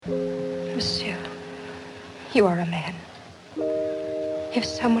Monsieur, you are a man. If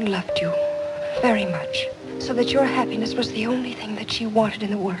someone loved you very much, so that your happiness was the only thing that she wanted in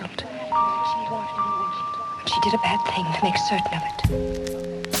the world, and she did a bad thing to make certain of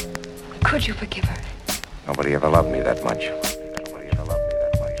it, could you forgive her? Nobody ever loved me that much.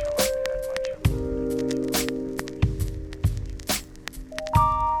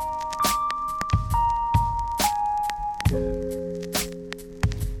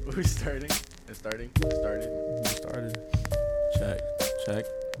 We starting? It's starting? It started? We started. Check.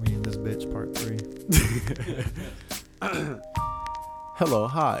 We in this bitch part 3. Hello,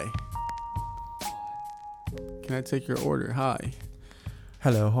 hi. Can I take your order? Hi.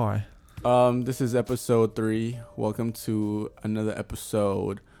 Hello, hi. This is episode 3. Welcome to another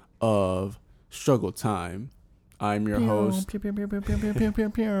episode of Struggle Time. I'm your host.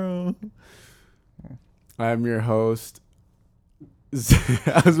 I'm your host.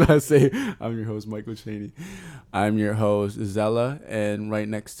 I was about to say, I'm your host, Michael Cheney. I'm your host, Zella, and right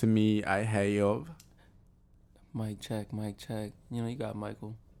next to me, I have Mic check. You know, you got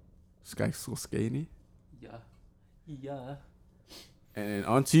Michael. Sky Skaney. Yeah. And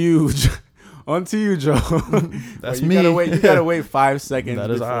on to you, Joe. That's you me. You gotta wait 5 seconds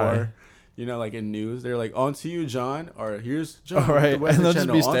That is before. I. You know, like in news, they're like, "On to you, John," or "Here's John." All right, the Weather and they'll just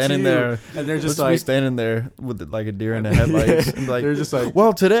Channel, be "On to standing you." there, and they're just be like, standing there with like a deer in the headlights, and like they're just like,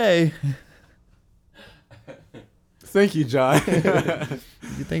 well, today. "Thank you, John."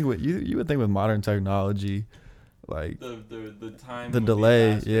 You think you would think with modern technology, like The time. the would be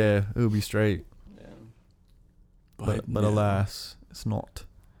delay, faster. yeah, it would be straight. Yeah. But no. alas, it's not.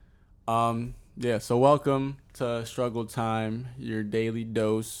 Yeah. So welcome to Struggle Time, your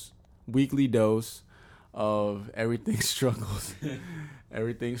weekly dose of everything struggles,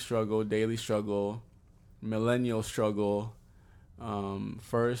 everything struggle, daily struggle, millennial struggle,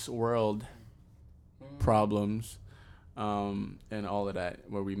 first world problems, and all of that,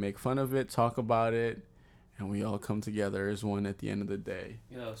 where we make fun of it, talk about it, and we all come together as one at the end of the day.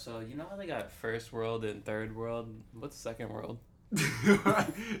 Yo, so you know how they got first world and third world? What's second world?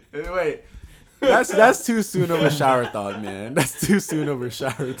 Wait, that's too soon of a shower thought, man. That's too soon of a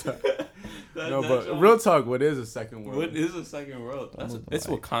shower thought. No, but real talk, what is a second world? What is a second world? It's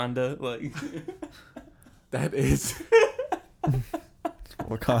like- Wakanda. Like, That is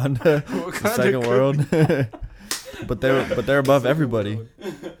Wakanda, Wakanda the second world. but they're above everybody.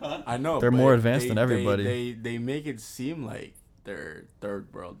 I know They're but more advanced than everybody. They make it seem like they're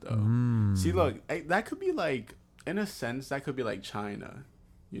third world though. Mm. See, look, that could be like, in a sense, that could be like China.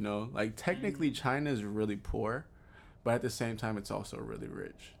 You know, like technically China is really poor, but at the same time, it's also really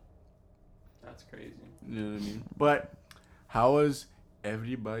rich. that's crazy. You know what I mean? But how was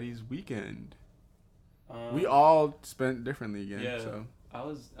everybody's weekend? We all spent differently again. Yeah. So I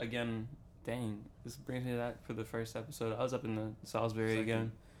was again. Dang, this brings me back for the first episode. I was up in the Salisbury Second.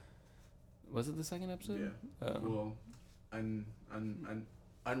 again. Was it the second episode? yeah. Well,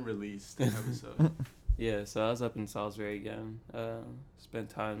 unreleased episode. Yeah, so I was up in Salisbury again. Spent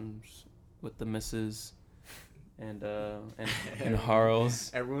times with the missus and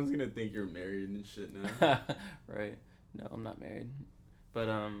Harles. Everyone's gonna think you're married and shit now. Right. No, I'm not married. But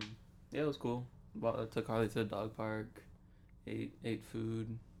yeah, it was cool. Took Harley to the dog park, ate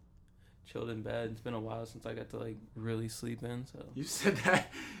food, chilled in bed. It's been a while since I got to like really sleep in, so You said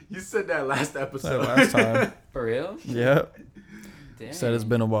that last episode. Last time. for real? Yep. Damn. Said it's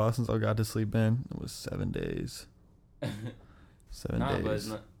been a while since I got to sleep in. It was 7 days. 7 Nah, but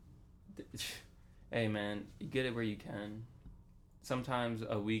days. hey man, you get it where you can. Sometimes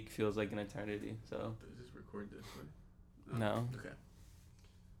a week feels like an eternity. So Does this record this way? no, Okay.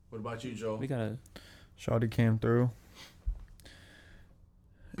 What about you, Joe? we gotta. Shawty came through,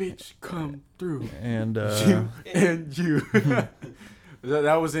 Bitch, come through. and You and you.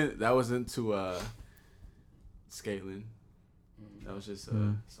 that wasn't to Scaitlin. That was just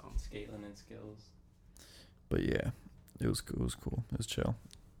a song. Scaitlin and Skills. but yeah, it was cool. It was cool. It was chill.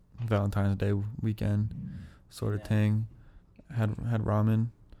 Valentine's Day weekend, sort of Yeah. thing. Had ramen,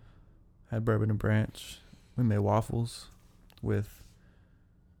 had bourbon and branch. We made waffles with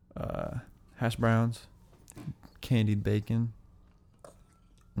hash browns, candied bacon.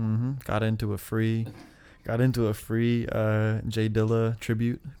 Got into a free Jay Dilla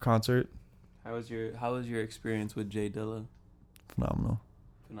tribute concert. How was your experience with Jay Dilla? Phenomenal.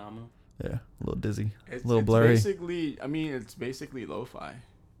 Phenomenal. Yeah, a little dizzy, It's, a little it's blurry. It's basically lo-fi,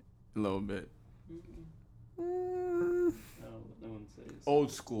 a little bit. No one says.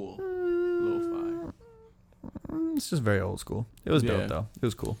 Old school lo-fi. It's just very old school. It was Yeah. dope though. It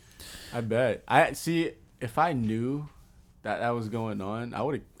was cool. I bet. I see. If I knew that was going on, I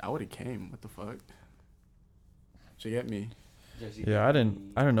would have came. What the fuck? Did you get me? Jesse Yeah, I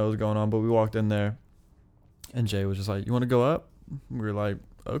didn't know what was going on, but we walked in there, and Jay was just like, "You want to go up?" We were like,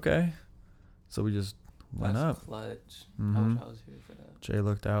 "Okay." So we just went That's up. clutch. I Mhm. wish I was here for that. Jay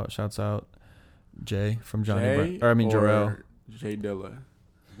looked out. Shouts out Jay from Johnny. Jay Jarrell. or Jay Dilla.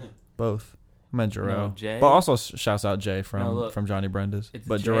 Both. I meant Jarrell. No, Jay. But also shouts out Jay from No, look, Johnny Brenda's. it's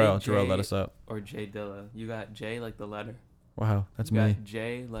But Jay, Jarrell let Jay. us up. Or Jay Dilla. You got Jay like the letter. Wow, that's you me. got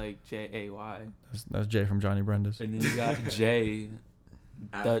Jay like Jay. That's Jay from Johnny Brenda's. And then you got Jay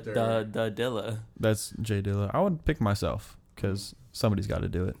the Dilla. That's Jay Dilla. I would pick myself because somebody's got to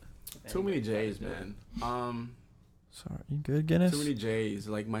do it. Too many J's, man. Sorry, you good, Guinness? Too many J's,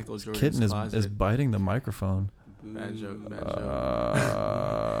 like Michael Jordan's Kitten closet. is biting the microphone. Bad joke. Bad joke.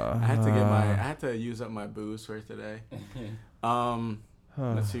 I I had to use up my booze for today.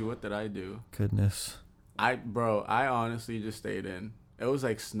 Let's see, what did I do? Goodness. I honestly just stayed in. It was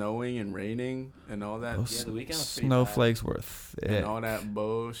like snowing and raining and all that. Those Yeah, the weekend was pretty snowflakes were thick. And all that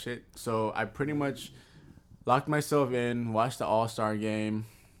bullshit. So I pretty much locked myself in, watched the All-Star game,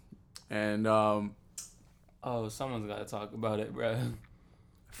 and Oh, someone's got to talk about it, bro.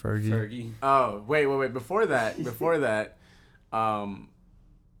 Fergie. oh wait. Before that,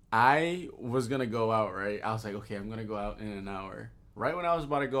 I was gonna go out, right? I was like, okay, I'm gonna go out in an hour. Right when I was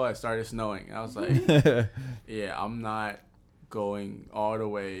about to go, it started snowing. I was like, yeah, I'm not going all the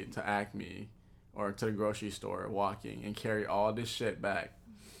way to Acme or to the grocery store walking and carry all this shit back.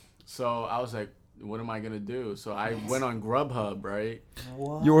 So I was like, what am I gonna do? So I went on Grubhub, right?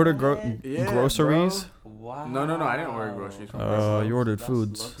 What? You ordered Yeah, groceries? Wow. No, I didn't order groceries from Oh, Grubhub. you ordered That's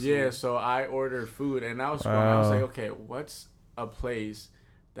foods. luxury. Yeah, so I ordered food, and I was I was Wow. like, okay, what's a place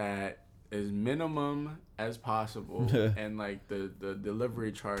that is minimum as possible, and like the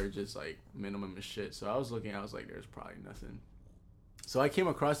delivery charge is like minimum as shit. So I was looking, I was like, there's probably nothing. So I came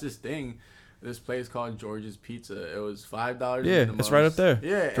across this place called George's Pizza. It was $5. Yeah, it's right up there.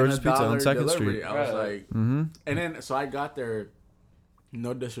 Yeah, George's and $1 Pizza on 2nd delivery. Street. I was Right. like, Mm-hmm. and then so I got there.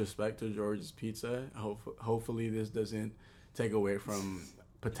 No disrespect to George's Pizza. Hopefully this doesn't take away from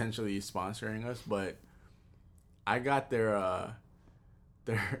potentially sponsoring us, but I got their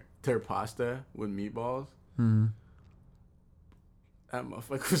pasta with meatballs. Mm-hmm. That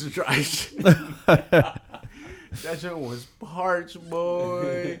motherfucker was dry shit. That shit was parched,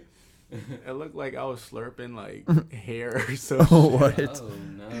 boy. It looked like I was slurping like hair or something. What? Oh,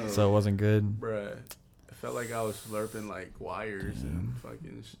 no. So it wasn't good. Bruh. It felt like I was slurping like wires and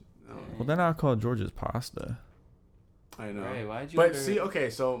fucking I don't know. Well, then I'll call George's Pasta. I know. Right, why'd you But order- see, okay,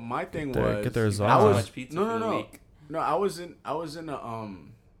 so my thing Get their- was get their I Zara. How was much pizza no, for no, the no. week? No, I was in a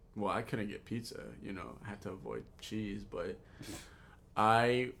well, I couldn't get pizza, I had to avoid cheese, but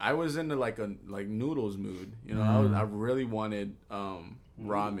I was into like noodles mood, I really wanted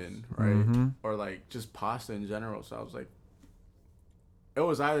ramen, right? Mm-hmm. Or like just pasta in general. So I was like, it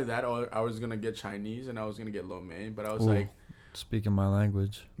was either that or I was gonna get Chinese and I was gonna get lo mein, but I was Ooh. like, Speaking my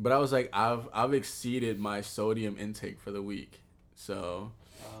language. I've exceeded my sodium intake for the week, so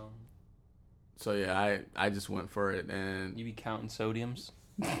yeah, I just went for it. And You be counting sodiums?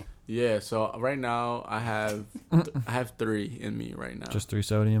 yeah, so right now I have 3 in me right now. Just 3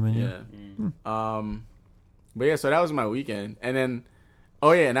 sodium in you? Yeah. But yeah, so that was my weekend. And then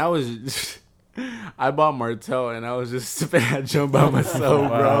and I was I bought Martell and I was just sipping that jump by myself,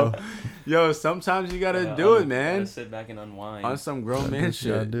 Wow. bro. Yo, sometimes you gotta do it, man. Gotta sit back and unwind. On some grown man what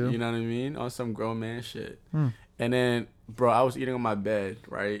you gotta shit. do. You know what I mean? On some grown man shit. Hmm. And then, bro, I was eating on my bed,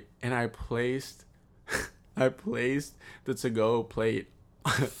 right? And I placed the to-go plate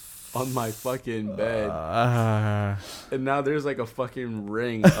on my fucking bed. And now there's like a fucking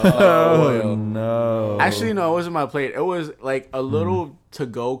ring of Oh, oil. no. Actually, no, it wasn't my plate. It was like a little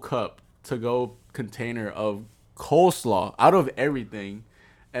to-go cup, to-go container of coleslaw out of everything.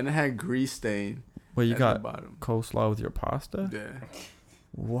 And it had grease stain Wait, you at got the bottom. coleslaw with your pasta? Yeah.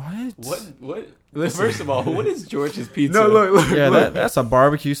 What? What? Listen. First of all, what is George's Pizza? No, look. Yeah, look. that's a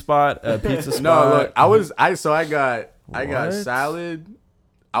barbecue spot, a pizza spot. No, look. I got What? salad.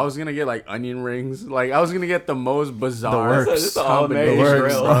 I was gonna get like onion rings. Like I was gonna get the most bizarre works. This is all The combination, American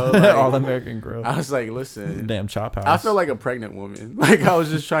works. grill. bro. Like, All American grill. I was like, listen. Damn chop house. I feel like a pregnant woman. Like I was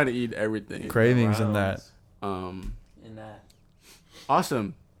just trying to eat everything. cravings in that. In that.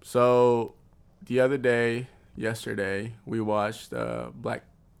 Awesome. So the other day, yesterday, we watched Black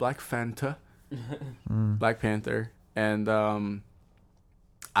Panther, Black Panther, and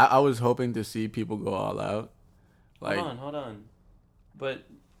I was hoping to see people go all out. Like, Hold on. But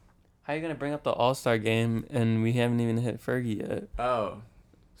how you gonna bring up the All-Star game and we haven't even hit Fergie yet? oh,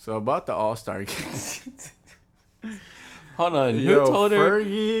 so about the All-Star game. Hold on. Yo, Who told her?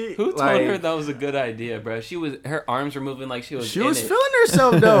 Fergie, Who told like, her that was a good idea, bro? Her arms were moving like she was. She in was it. feeling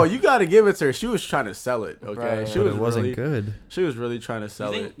herself though. You got to give it to her. She was trying to sell it. Okay, Bro. she But was it wasn't really, good. She was really trying to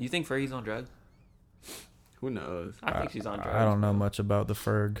sell it. You think Fergie's on drugs? Who knows? I think she's on drugs. I don't know much about the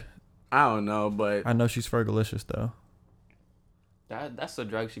Ferg. I don't know, but I know she's Fergalicious though. That's the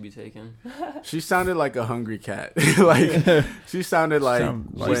drug she be taking. she sounded like a hungry cat. Like she sounded like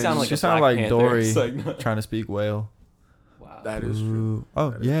She sounded like she a sounded Black like Panther. Dory It's like- trying to speak whale. Wow. that is true. Ooh.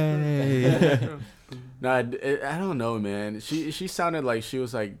 Oh That is yay! Nah, I don't know, man. She sounded like she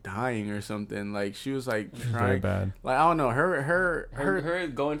was like dying or something. Like she was like Very trying. bad. Like I don't know. Her Her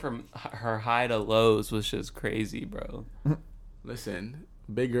going from her high to lows was just crazy, bro. Listen,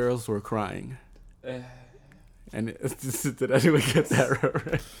 big girls were crying. And did anyone get that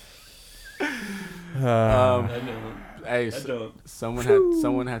right? I know. Hey, I don't.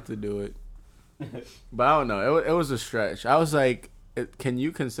 someone had to do it. But I don't know. It was a stretch. I was like, can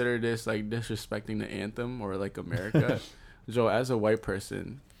you consider this like disrespecting the anthem or like America? Joe, as a white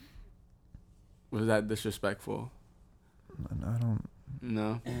person, was that disrespectful? I don't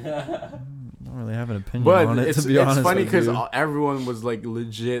No. really have an opinion But on it. it's To be honest, funny because because everyone was like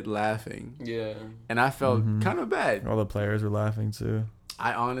legit laughing, Yeah. and I felt Mhm. kind of bad. all the players were laughing too.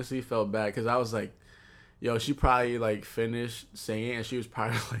 I honestly felt bad because I was like, yo, she probably like finished singing and she was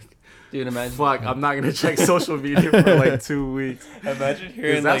probably like, Dude, imagine. fuck, I'm not gonna check social media for like 2 weeks. Imagine Because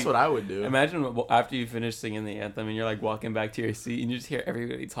hearing that's like. what I would do. Imagine after you finish singing the anthem and you're like walking back to your seat and you just hear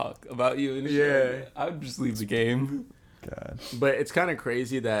everybody talk about you and shit. Yeah. I would just leave the game. God. But it's kind of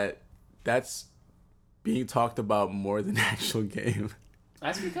crazy that that's being talked about more than the actual game.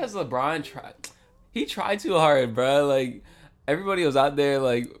 That's because LeBron tried. He tried too hard, bro. Like everybody was out there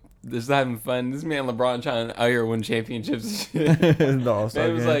like just having fun. This man LeBron trying to out here win championships. And shit. The All-Star Man,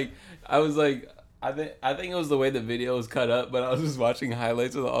 it was game. like I was like I think it was the way the video was cut up, but I was just watching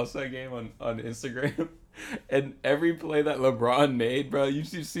highlights of the All-Star game on Instagram. And every play that LeBron made, bro, you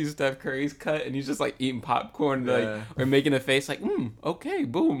just see Steph Curry's cut and he's just like eating popcorn Yeah. or making a face like, okay,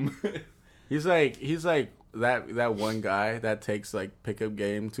 boom. He's like that one guy that takes like pickup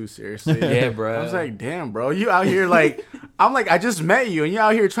game too seriously. Yeah, bro. I was like, damn, bro, you out here like, I'm like, I just met you and you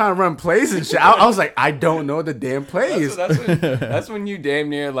out here trying to run plays and shit. I was like, I don't know the damn plays. That's when you damn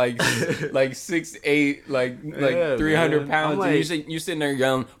near like 6'8", like Yeah, 300 man. pounds, I'm and like- you sitting there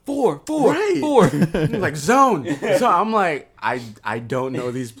yelling 4, Right. 4. He's like zone. So I'm like, I don't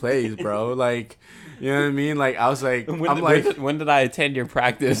know these plays, bro. Like, you know what I mean? Like I was like, When did I attend your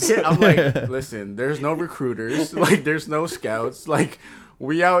practice? I'm like, listen, there's no recruiters, like there's no scouts, like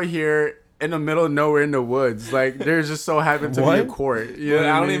we out here in the middle of nowhere in the woods, like there's just so happened to be a What? court. You know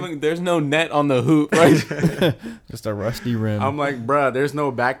I what don't I mean? even. There's no net on the hoop. Right? Just a rusty rim. I'm like, bruh, there's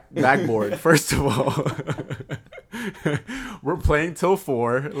no backboard. First of all, we're playing till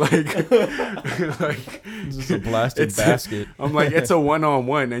 4. Like, like It's just a blasted it's- basket. I'm like, it's a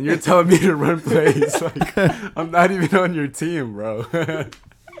 1-on-1, and you're telling me to run plays. Like, I'm not even on your team, bro.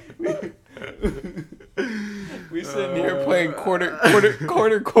 We sitting here playing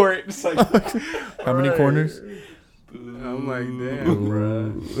quarter court. It's like, How many corners? I'm like, damn,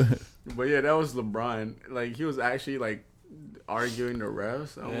 bro. But yeah, that was LeBron. Like, he was actually like arguing the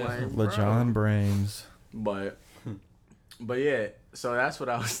refs. I'm Yeah. like, bro. LeJon Brains. But yeah, so that's what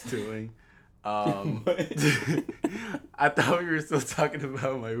I was doing. I thought we were still talking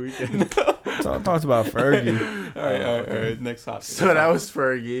about my weekend. Talked about Fergie. all right. Next topic. So that was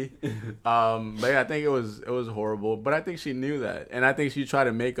Fergie. But yeah, I think it was horrible. But I think she knew that, and I think she tried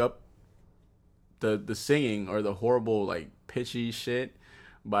to make up the singing or the horrible like pitchy shit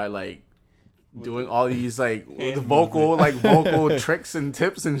by like doing all these like vocal tricks and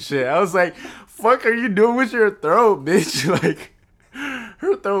tips and shit. I was like, "Fuck, are you doing with your throat, bitch?" Like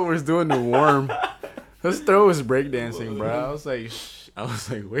her throat was doing the worm. Her throat was breakdancing, bro. I was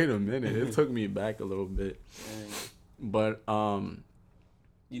like, wait a minute. It took me back a little bit. But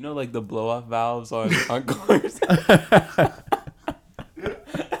You know, like the blow off valves on cars.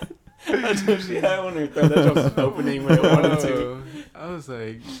 That's what she had on her throat. That was opening when it wanted to. I was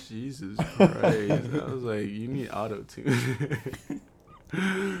like, Jesus Christ. I was like, you need auto tune.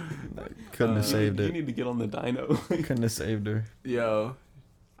 Couldn't have saved You it. need to get on the dyno. Couldn't have saved her. Yo,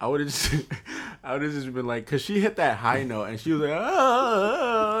 I would have just been like, cause she hit that high note and she was like,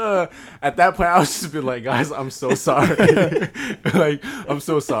 ah. At that point, I was just been like, guys, I'm so sorry. Like, I'm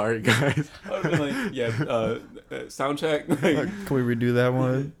so sorry, guys. I would have been like, yeah, sound check. Like, Can we redo that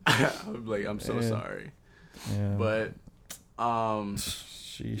one? I'm like, I'm so Yeah. sorry. Yeah. But,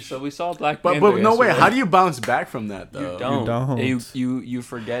 she Sheesh. So we saw Black But Panther. no way. yesterday. How do you bounce back from that though? You don't. don't. You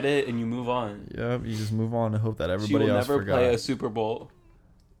forget it and you move on. Yep, you just move on and hope that She everybody will else never forgot. play a Super Bowl.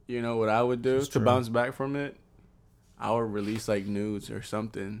 You know what I would do It's to true. bounce back from it? I would release like nudes or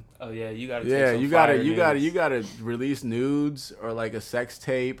something. Oh yeah, you gotta. Yeah, take some you fire gotta nudes. release nudes or like a sex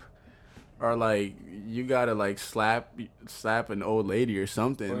tape, or like you gotta like slap an old lady or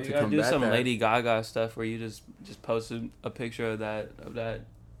something Or you to gotta do combat some that. Lady Gaga stuff where you just posted a picture of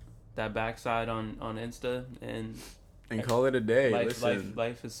that backside on Insta and and call it a day. Listen,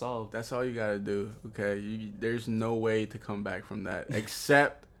 life is solved. that's all you gotta do. Okay, there's no way to come back from that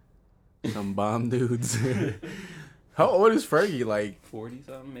except some bomb dudes. How old is Fergie? Like 40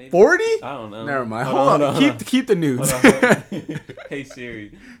 something maybe. 40? I don't know. Never mind. Hold on. Keep the nudes. Hold on. Hey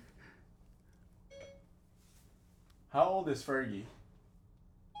Siri. How old is Fergie?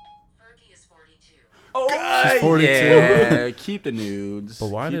 Fergie is 42. Oh, She's 42. Yeah, keep the nudes. But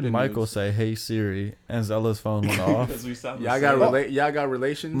why Keep did the Michael nudes. say, "Hey Siri," and Zella's phone went off? Because we sound the Y'all same. got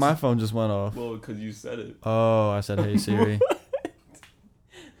relations? My phone just went off. Well, because you said it. Oh, I said, "Hey Siri."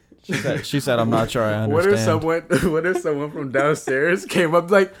 She said, "I'm not sure I What understand." what if someone from downstairs came up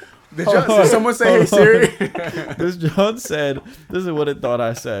like, did someone say hey Siri? This John said, "This is what it thought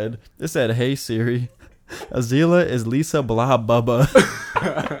I said." It said, "Hey Siri, Azila is Lisa blah bubba."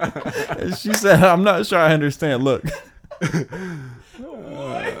 And she said, "I'm not sure I understand. Look."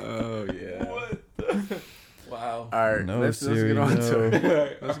 Oh yeah. Wow. All right, No, let's Siri, get on no.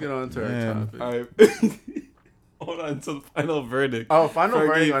 let's get on to our Man. topic. All right. Hold on to the final verdict. Oh, final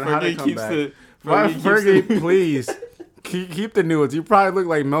verdict on how to come back. Fergie, please keep the nudes. You probably look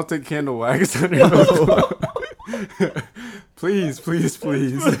like melted candle wax on your nose. Please. Wow.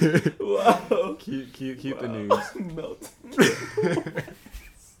 Keep the nudes. Melt.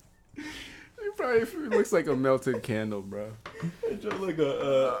 You probably looks like a melted candle, bro. It's just like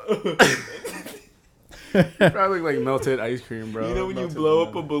a. You probably look like melted ice cream, bro. You know when you Melted blow up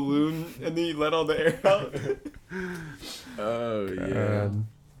a banana. balloon and then you let all the air out? Oh yeah.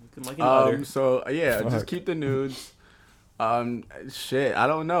 Like an udder. So yeah, Fuck. just keep the nudes. Shit, I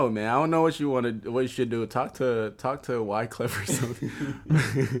don't know, man. I don't know what you should do. Talk to Wyclef or something.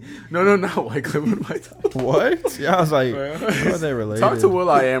 No, not Wyclef. What am I talking? What? Yeah, I was like, how are they related? Talk to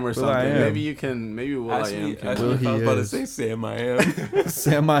Will.i.am or something. Will.i.am. Maybe Will.i.am can. Ask Will me if I he was about to is. say Sam I am.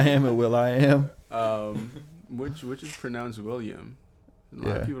 Sam I am and Will I am. Which is pronounced William. A lot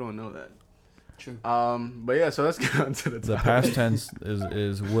Yeah. of people don't know that. True. But yeah, so let's get on to the The topic. past tense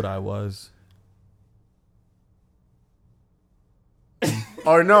is would I was.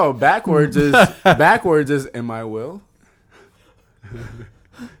 Or no, backwards is am I will?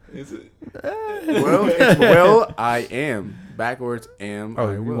 Is it? It's will I am. Backwards am Oh,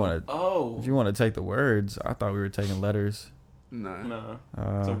 I you will. want to? Oh. If you want to take the words, I thought we were taking letters. Nah. No.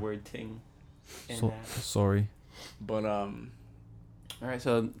 It's a Uh, word ting. And so, that. sorry. But All right,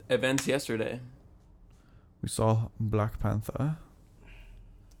 so events yesterday. We saw Black Panther.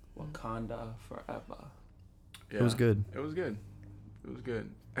 Wakanda forever. yeah, It was good. It was good. It was good.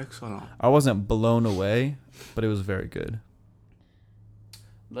 Excellent. I wasn't blown away, but it was very good.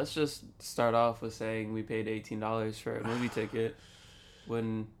 Let's just start off with saying we paid $18 for a movie ticket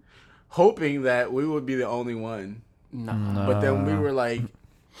when Hoping that we would be the only one. nah. No. But then we were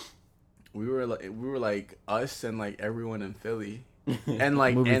like us and like everyone in Philly. And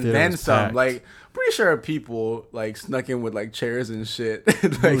like Movie and theater then was some. packed. Like pretty sure people like snuck in with like chairs and shit.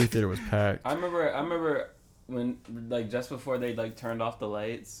 The movie Like theater was packed. I remember when like just before they like turned off the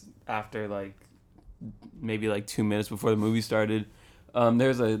lights after like maybe like 2 minutes before the movie started. There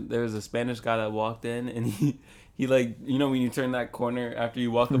was a Spanish guy that walked in and he like, you know, when you turn that corner after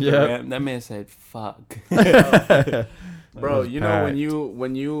you walk up the Yep. ramp, that man said fuck. bro, was you know packed.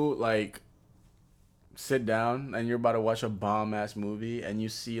 when you like sit down and you're about to watch a bomb ass movie and you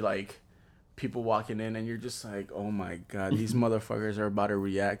see like people walking in and you're just like, oh my god, these motherfuckers are about to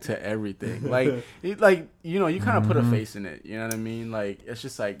react to everything. Like you know, you kind of put a face in it. You know what I mean? Like it's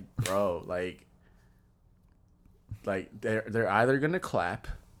just like, bro, like they're either gonna clap.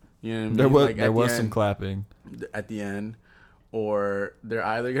 You know what I mean? There was Like, at the was some end- clapping. at the end, or they're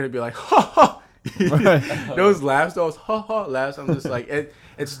either gonna be like, ha ha. Right. Those laughs, those ha ha laughs. I'm just like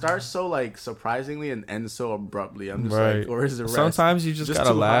it starts so like surprisingly and ends so abruptly. I'm just Right. like, where's the rest? Sometimes you just gotta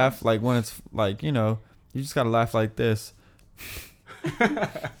too laugh, hot. like when it's like, you know, you just gotta laugh like this.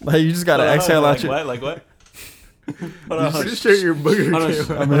 Like you just gotta exhale like out your. what? Like what? Hold on, You hold on. just sure your booger Hold on, came sh-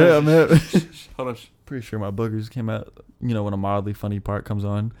 out. I'm hit. Hold on. Pretty sure my boogers came out. You know, when a mildly funny part comes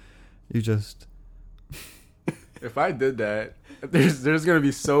on, you just. If I did that, there's gonna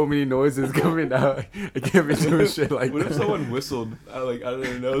be so many noises coming out. I can't be doing shit like What that. if someone whistled? I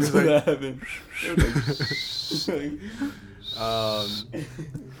don't know. So that happened.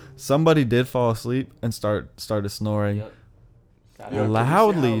 Somebody did fall asleep and started snoring. Yep. Yo, can you see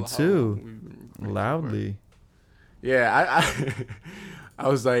Loudly, how too. long we've been recording? Loudly. Yeah, I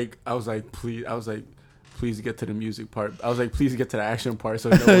was like, please get to the music part. I was like, please get to the action part, so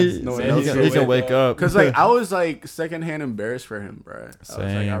no one else he can can wake up. Cause like I was like secondhand embarrassed for him, bro. I was like,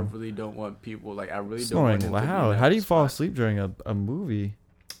 I Same. really don't want people like I really Snoring don't want him to be loud. in How do you that fall spot. asleep during a movie?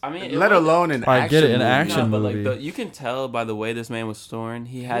 I mean, Let alone an I action. get it, an movie. action but movie. like you can tell by the way this man was snoring,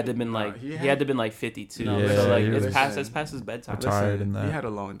 he had to been like he he had- had to been like 52. No, Yeah, so like he was- it's past his bedtime. Retired. Tired in He that. had a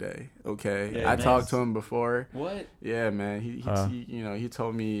long day. Okay, Yeah, I nice. talked to him before. What? Yeah, man. He you know he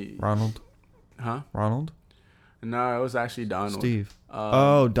told me, Ronald? huh? Ronald? No, it was actually Donald. Steve.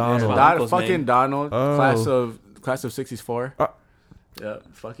 Oh, Donald. My uncle's fucking name. Donald. Oh. Class of '64. Yeah,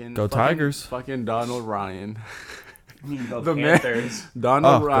 fucking Go fucking- Tigers. Fucking Donald Ryan. The The man- Panthers.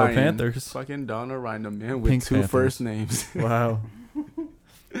 Donald Oh, go Ryan. Panthers. Fucking Donald Ryan, the man with Pink two Panthers. first names. Wow.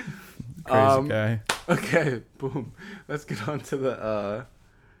 Crazy guy. Okay, boom. Let's get on to the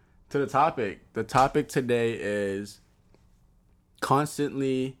topic. The topic today is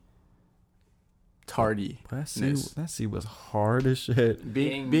constantly tardy. That scene was hard as shit.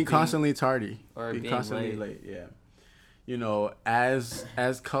 Being constantly tardy. Or being constantly late. Yeah. You know, as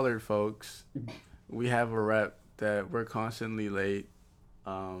colored folks, we have a rep that we're constantly late.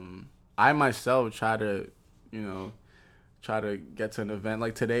 I myself try to get to an event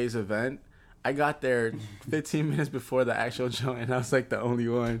like today's event. I got there 15 minutes before the actual show, and I was like the only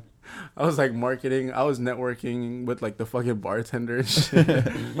one. I was like marketing. I was networking with like the fucking bartender and shit.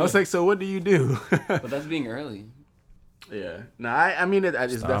 I was like, so what do you do? But that's being early. Yeah. No, I mean it's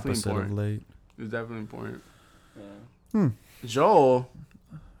It's the definitely opposite of important. late. It's definitely important. Yeah. Joel,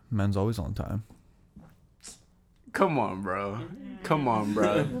 Men's always on time. come on, bro. Come on,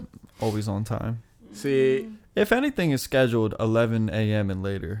 bro. Always on time. See, If anything is scheduled 11 a.m. and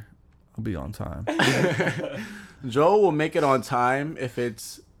later, I'll be on time. Joel will make it on time if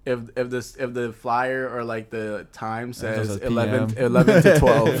the flyer or like the time says says 11 PM. to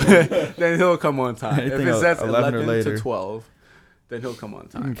 12. Then he'll come on time. If Anything it says 11 or 11 later. to 12, then he'll come on You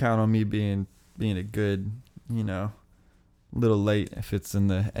can time. count on me being a good, little late if it's in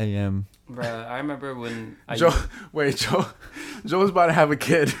the a.m. Bruh, I remember when Joel's about to have a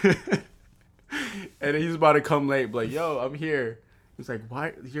kid. And he's about to come late, like, yo, I'm here. He's like,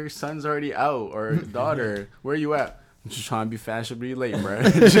 why? Your son's already out, or daughter, where you at? I'm just trying to be fashionably late, bro.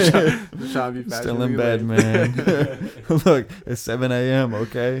 just trying to be fashionably Still in bed, late. man. Look, it's 7 a.m.,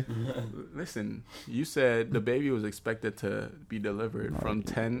 okay? Listen, you said the baby was expected to be delivered from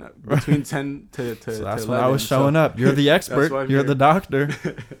between 10 to So that's to when 11. I was showing up. You're the expert. why I'm You're here. the doctor.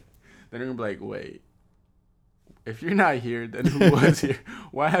 Then they're gonna be like, wait, if you're not here, then who was here?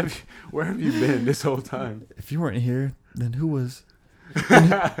 Where have you been this whole time? If you weren't here, then who was?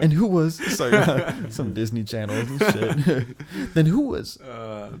 And who was? Sorry, some Disney Channel and shit. Then who was?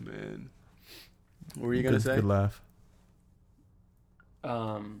 Man. What were you gonna say? Good laugh.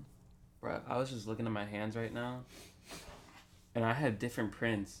 Bruh, I was just looking at my hands right now, and I had different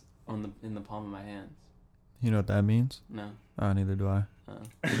prints in the palm of my hands. You know what that means? No, Oh, neither do I.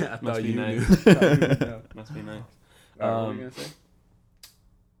 I must thought be you nice. knew. Must be nice. What were you gonna say?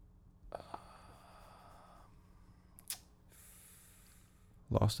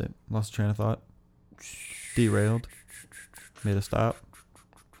 Lost it. Lost train of thought. Derailed. Made a stop.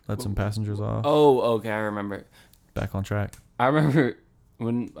 Let some passengers off. Oh, okay, I remember. Back on track. I remember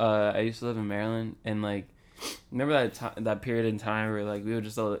when I used to live in Maryland, and like, remember that period in time where like we would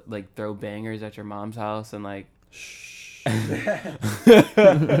just like throw bangers at your mom's house and like,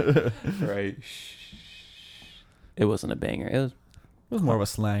 right? It wasn't a banger. It was more of a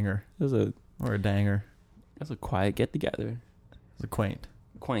slanger. It was a danger. It was a quiet get together. It was a quaint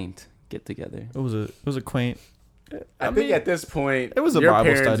Get together. It was a quaint. I think at this point, it was a your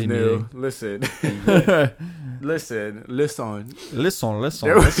Bible parents study knew. meeting. Listen. Listen.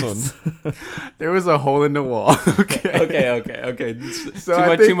 There was a hole in the wall. Okay.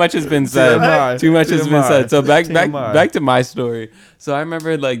 So Too much has been said. TMI. Too much has been said. So back TMI. back to my story. So I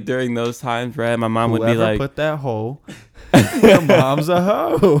remember like during those times, right? My mom would be Whoever like, put that hole. Your mom's a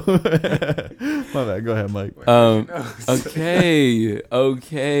hoe. My bad. Go ahead, Mike.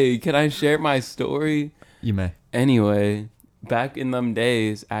 okay. Can I share my story? You may. Anyway, back in them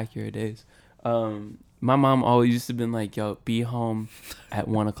days, accurate days, my mom always used to been like, yo, be home at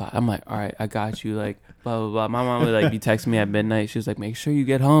 1:00. I'm like, all right, I got you. Like, blah, blah, blah. My mom would like be texting me at midnight. She was like, make sure you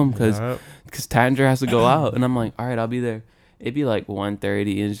get home because Tandra has to go out. And I'm like, all right, I'll be there. it'd be like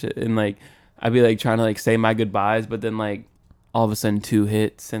 1:30 and shit, and like I'd be like trying to like say my goodbyes, but then like all of a sudden 2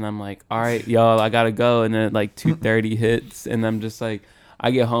 hits, and I'm like, all right, y'all, I gotta go, and then like 2:30 hits, and I'm just like,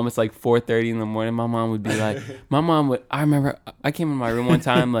 I get home, it's like 4:30 in the morning. My mom would be like, I remember I came in my room one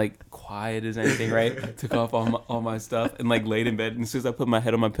time like quiet as anything, right? Took off all my stuff and like laid in bed, and as soon as I put my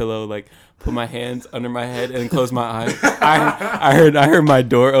head on my pillow, like put my hands under my head and closed my eyes, I heard my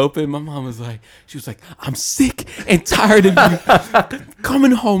door open. My mom was like, I'm sick and tired of you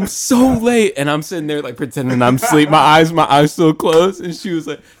coming home so late, and I'm sitting there like pretending I'm asleep, my eyes still closed, and she was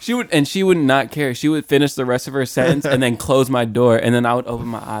like, she would not care. She would finish the rest of her sentence and then close my door, and then I would open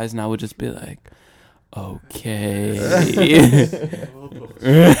my eyes and I would just be like, okay.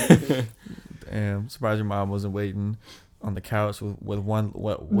 Damn, surprised your mom wasn't waiting on the couch with one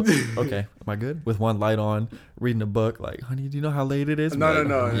okay, am I good? With one light on, reading a book, like, honey, do you know how late it is? No, Like,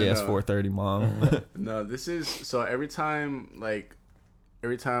 no, yeah, it's no. 4:30, mom. No, this is so every time I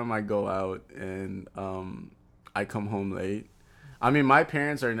go out and I come home late. I mean, my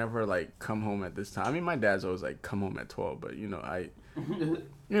parents are never like come home at this time. I mean, my dad's always like come home at 12, but you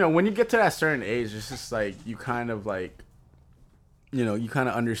know, when you get to that certain age, it's just like you kind of like, you know, you kind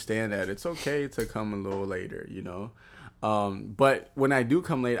of understand that it's okay to come a little later, you know. But when I do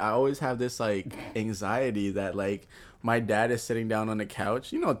come late, I always have this like anxiety that like my dad is sitting down on the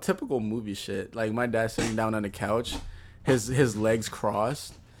couch, you know, typical movie shit. Like my dad's sitting down on the couch, his legs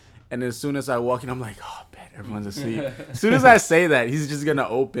crossed, and as soon as I walk in, I'm like, oh, bet everyone's asleep. As soon as I say that, he's just gonna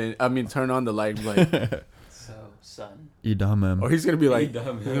turn on the light, and be like, So, son. Idamem. or he's gonna be like, He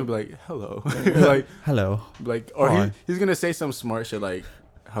dumb, he's gonna be like, hello, like, Hello. or Hi. he's gonna say some smart shit like,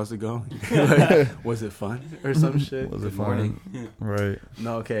 how's it going? Like, was it fun or some shit? Was it Good fun? morning. Right.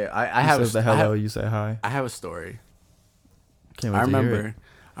 No, okay. I He have says the I hello, have- you say hi. I have a story. Can't wait I to hear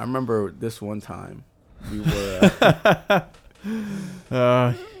remember this one time we were.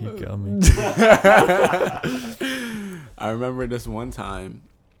 You got me. I remember this one time,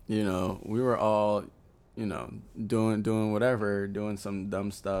 you know, we were all, you know, doing whatever, doing some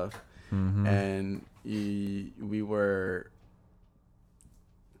dumb stuff, and we were,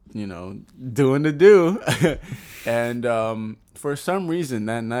 you know, doing the do, and for some reason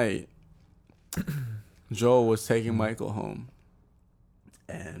that night, Joel was taking Michael home,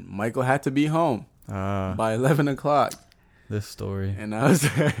 and Michael had to be home by 11 o'clock. This story. And I was,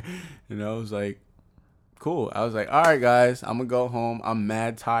 like, cool. I was like, all right, guys, I'm gonna go home. I'm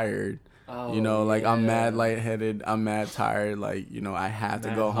mad tired. Oh, You know, like I'm yeah. mad lightheaded. I'm mad tired. Like, you know, I have to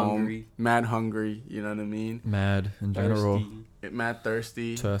Mad go hungry. home. Mad hungry. You know what I mean? Mad in general. Thirsty. Mad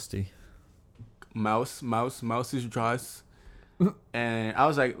thirsty. Thirsty. Mouse is dress. And I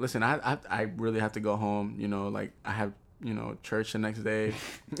was like, listen, I really have to go home. You know, like I have, you know, church the next day.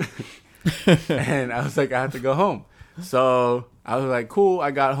 And I was like, I have to go home. So I was like, cool.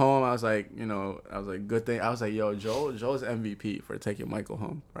 I got home. I was like, good thing. I was like, yo, Joel's MVP for taking Michael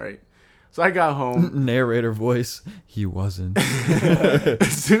home, right? So I got home. Narrator voice. He wasn't.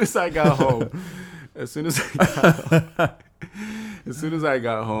 As soon as I got home,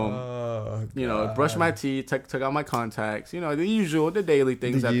 Oh, you know, brushed my teeth, took out my contacts, you know, the usual, the daily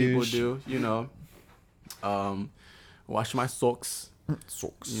things that people do, you know. Wash my socks.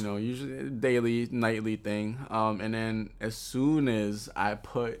 You know, usually daily, nightly thing. And then as soon as I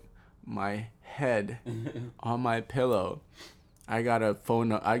put my head on my pillow, I got a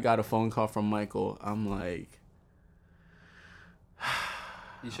phone call from Michael. I'm like,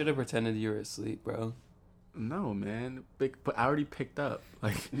 You should have pretended you were asleep, bro. no, man. But I already picked up.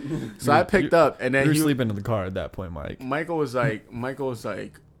 Like, so I picked up, and then You were sleeping in the car at that point, Mike. Michael was like,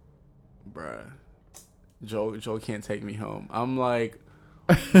 bruh, Joe can't take me home. I'm like,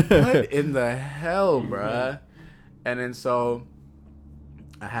 what in the hell, bruh? And then so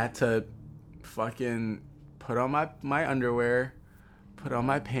I had to fucking put on my underwear, put on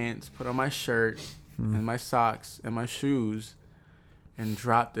my pants, put on my shirt, and my socks, and my shoes, and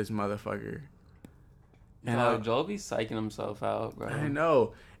drop this motherfucker. And Joel be psyching himself out, bro. I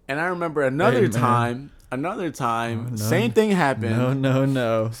know. And I remember another time, No. same thing happened.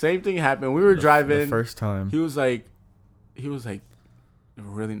 No. Same thing happened. We were driving. The first time. He was like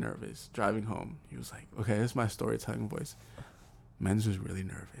really nervous driving home. He was like, okay, this is my storytelling voice. Men's was really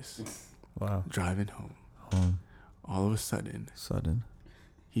nervous Wow. driving home. Home. All of a sudden, Sudden.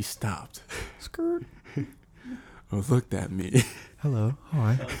 he stopped, Skirt. looked at me, Hello.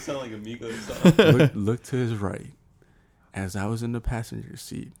 Hi. Sound like a Migos song. looked to his right as I was in the passenger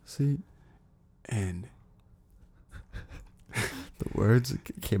seat, See, and the words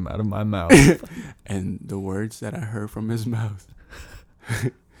that came out of my mouth. the words that I heard from his mouth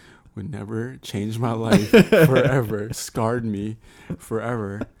would never change my life forever, scarred me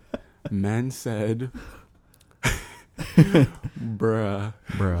forever. Man said, bruh,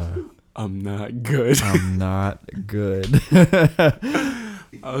 I'm not good. I'm not good.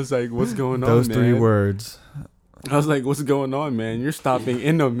 I was like, what's going on, Those man? 3 words. I was like, what's going on, man? You're stopping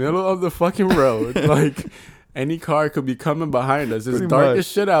in the middle of the fucking road. Like, any car could be coming behind us. It's Pretty dark much. as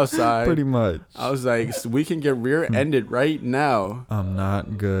shit outside. Pretty much. I was like, so we can get rear-ended right now. I'm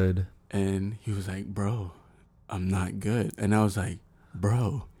not good. And he was like, bro, I'm not good. And I was like,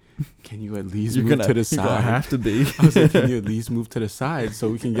 bro, can you at least move to the You're side? gonna have to be. I was like, can you at least move to the side so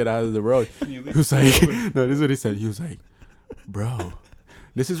we can get out of the road? He was like, no, this is what he said. He was like, bro,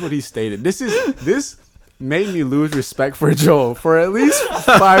 this is what he stated. This made me lose respect for Joel for at least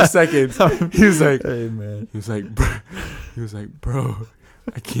 5 seconds. He was like, Hey, man. he was like, bro,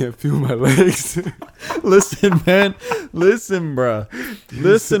 I can't feel my legs. Listen, man. Listen, bro.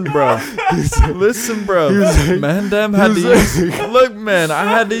 Listen, bro. Man, damn had to use. Look, man, I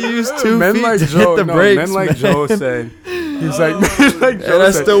had to use 2 Men feet like to Joe, hit the no, brakes. men like man. Joe said. He's like, men like Joe And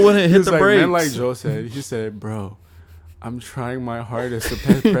I said, still wouldn't he hit was the like, brakes. Men like Joe said. He said, bro, I'm trying my hardest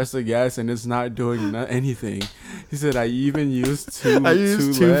to press the gas and it's not doing anything. He said, I even used two. I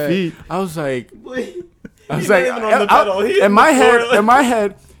used 2 leg." feet. I was like, He's not even on the pedal. He in my hitting the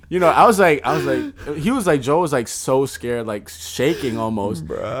head, you know, I was like, he was like, Joe was like so scared, like shaking almost.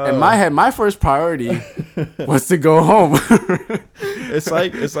 Bro. In my head, my first priority was to go home. It's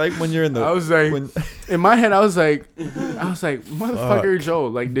like when you're in the. I was like, when, in my head, I was like, motherfucker, Joe,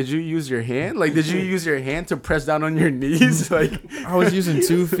 like, did you use your hand? Like, did you use your hand to press down on your knees? Like, I was using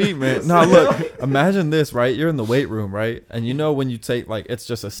 2 feet, man. No, look, imagine this, right? You're in the weight room, right? And you know when you take, like, it's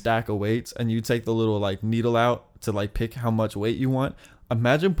just a stack of weights and you take the little, like, needle out to, like, pick how much weight you want.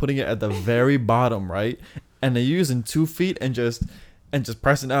 Imagine putting it at the very bottom, right? And then using 2 feet and just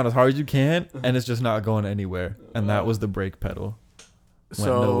pressing down as hard as you can, and it's just not going anywhere. And that was the brake pedal. Went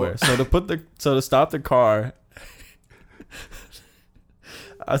nowhere. So to stop the car,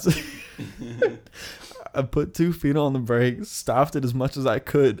 I put 2 feet on the brake, stopped it as much as I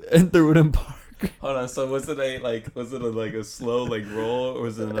could, and threw it in park. Hold on. So was it a slow like roll, or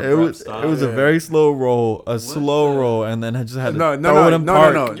was it an abrupt stop? It was a very slow roll, roll, and then I just had to throw it in no,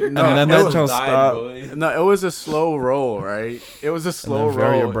 park. no, And no. then It that was- just stopped. No, it was a slow roll, right? It was a slow then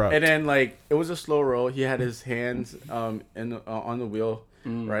very roll, abrupt. and then like it was a slow roll. He had his hands on the wheel,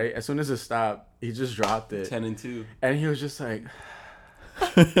 right? As soon as it stopped, he just dropped it, 10-2. and he was just like,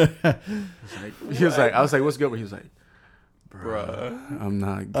 he was like, I was like, what's good? He was like, bruh, I'm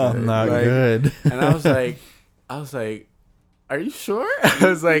not good. I'm not Like, good. And I was like, are you sure? I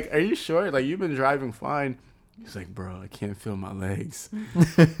was like, are you sure? Like, you've been driving fine. He's like, bro, I can't feel my legs.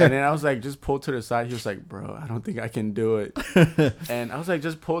 And then I was like, just pull to the side. He was like, bro, I don't think I can do it. And I was like,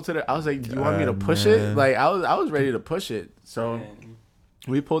 just pull to the. I was like, do you want me to push it? man. Like, I was ready to push it. So Man.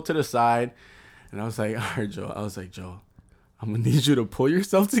 we pulled to the side, and I was like, all right, Joe. I was like, Joe, I'm gonna need you to pull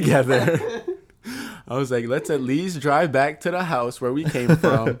yourself together. I was like, let's at least drive back to the house where we came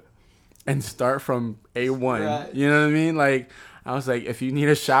from and start from A1. Right. You know what I mean? Like, I was like, if you need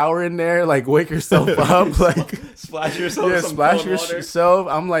a shower in there, like, wake yourself up. Like, Splash yourself. yeah, some splash cold water. yourself.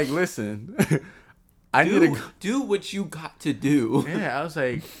 I'm like, listen, I need to. Do what you got to do. Yeah, I was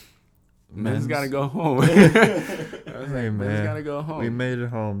like, men's Men's- gotta go home. I was Hey, like, men's man. gotta go home. We made it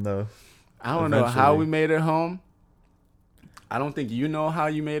home, though. I don't know how eventually. we made it home. I don't think you know how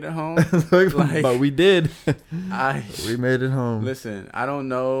you made it home. But we did. I We made it home. listen. I don't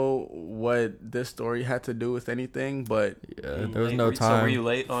know what this story had to do with anything, but Yeah, there was Late- no So were you time.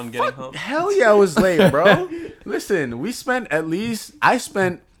 late on getting home? hell yeah, I was late, bro. Listen, I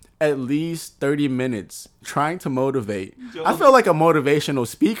spent at least 30 minutes trying to motivate. I felt like a motivational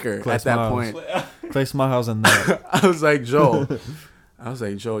speaker Clay at that Smiles. point. Clay Smiles and that. I was like,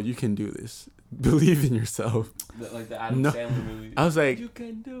 Joel, you can do this. Believe in yourself. Like the Adam No. Sandler movie. I was like, You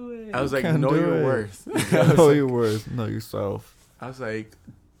can do it. I was like, can know do your it. worth. I was Know like- your worth. Know yourself. I was like,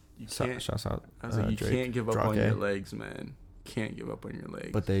 you can't. Shouts out. I was like, you Drake. can't give up on Drake. your legs, man. Can't give up on your legs.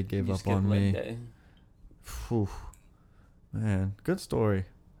 But they gave You up skipped on leg me. day. Phew. Man, good story.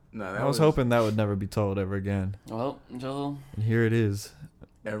 no, I was hoping that would never be told ever again. Well, Joel. And here it is.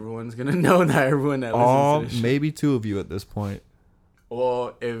 everyone's gonna know. Not everyone that All listens to this. maybe 2 of you at this point.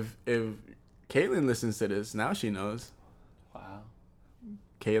 Well, if Caitlin listens to this, now she knows. Wow.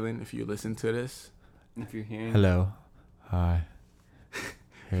 Caitlin, if you listen to this, If you're hearing. Hello. Hi.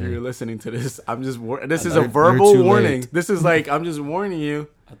 if you're listening to this, I'm just. This is You're- a verbal you're too warning. late. This is like I'm just warning you.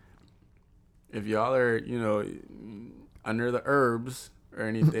 If y'all are, under the herbs or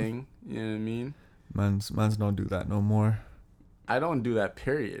anything, you know what I mean. Man's don't do that no more. I don't do that.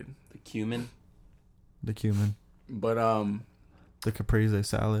 Period. The cumin. The cumin. But The caprese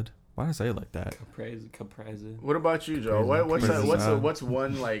salad. Why did I say it like that? Caprese. what about you, Joe? Crazy. What's Crazy salad. what's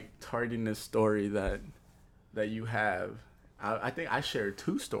one like tardiness story that you have? I think I shared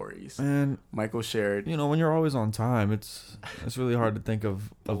 2 stories. Man, Michael shared. you know, when you're always on time, it's really hard to think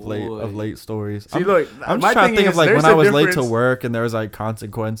of late stories. See, look, I'm my just trying thing to think is of like there's when I a was late to difference- work and there was like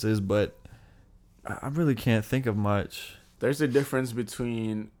consequences, but I really can't think of much. There's a difference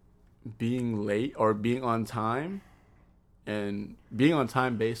between being late or being on time, and being on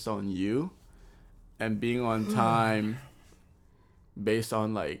time based on you, and being on time based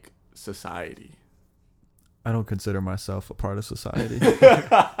on like society. I don't consider myself a part of society.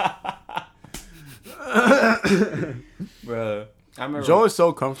 Bruh. I remember Joe is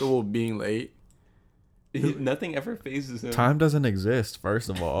so comfortable being late. nothing ever phases him. Time doesn't exist, first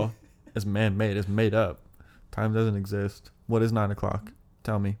of all. It's man-made. It's made up. Time doesn't exist. What is 9 o'clock?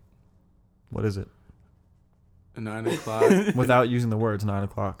 Tell me. What is it? 9 o'clock. Without using the words 9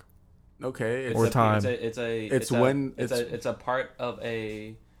 o'clock. Okay. It's Or time. It's a part of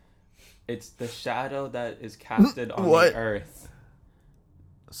a. It's the shadow that is casted on What? the earth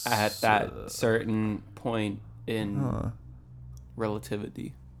at that certain point in Huh.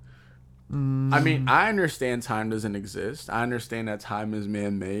 relativity. I mean, I understand time doesn't exist. I understand that time is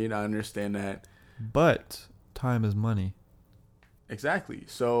man-made. I understand that. But time is money. Exactly.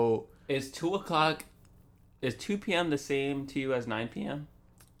 So Is 2 o'clock? Is 2 p.m. the same to you as 9 p.m.?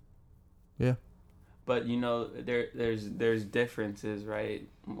 Yeah. But you know there's differences, right?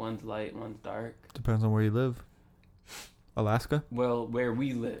 One's light, one's dark. Depends on where you live. Alaska? Well, where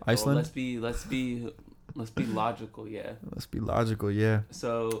we live, well, Iceland? let's be logical, yeah. Let's be logical, yeah.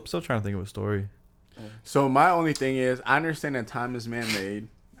 So I'm still trying to think of a story. So my only thing is, I understand that time is man-made.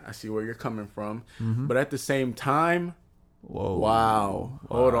 I see where you're coming from, but at the same time, Whoa. wow.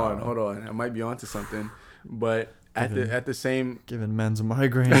 Hold on. I might be onto something, but at the same, Giving men's a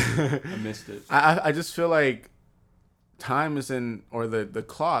migraine. I missed it. I just feel like time is the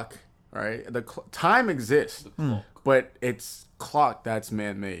clock, right? Time exists, but it's clock that's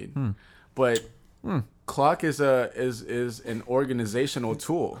man-made. But clock is an organizational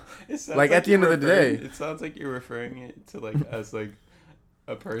tool. Like, at the end of the day. It sounds like you're referring it to like as like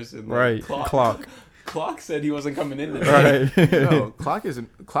a person. Like Right. Clock. Clock said he wasn't coming in today. Right. No, clock is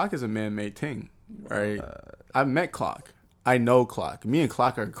a man-made thing, right? I've met clock. I know clock. Me and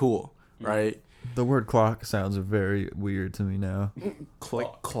clock are cool, right? The word clock sounds very weird to me now. Click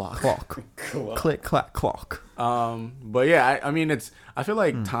clock. Clock. Click, clack, clock. But yeah, I mean, I feel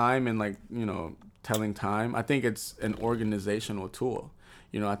like time and like, telling time, I think it's an organizational tool.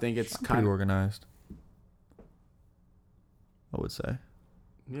 I think it's Pretty kind of, organized, I would say.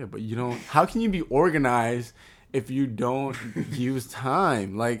 yeah, but how can you be organized if you don't use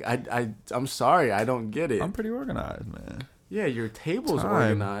time? Like, I'm sorry, I don't get it. I'm pretty organized, man. Yeah, your table's Time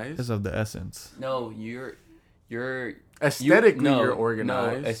organized. is of the essence. No, you're Aesthetically, no, you're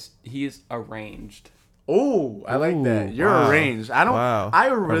organized. No, he is arranged. Oh, I like that. Ooh, You're wow. arranged. I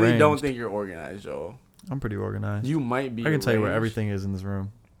really don't Arranged. think you're organized, Joel. I'm pretty organized. You might be. I can tell you where arranged, everything is in this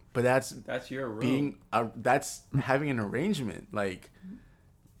room. But that's That's your room. that's having an arrangement. Like,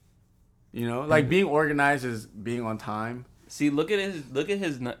 like being organized is being on time. See, look at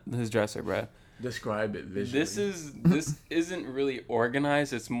his dresser, bruh. Describe it visually. This isn't really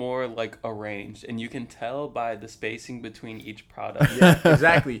organized. It's more like arranged, and you can tell by the spacing between each product. Yeah,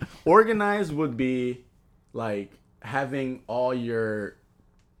 exactly. Organized would be like having all your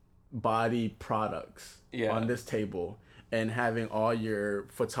body products on this table, and having all your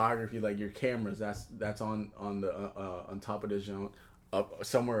photography, like your cameras, that's on top of this junk up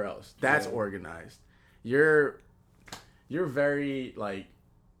somewhere else. That's organized. You're very like,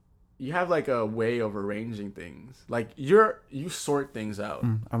 you have like a way of arranging things. Like you sort things out.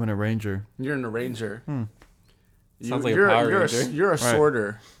 I'm an arranger. You're an arranger. Sounds like a Power Ranger. You're a Right.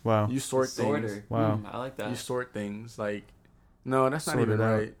 sorter. Wow. You sort things. Sorter. Wow. I like that. You sort things. Like, no, that's not Sort even it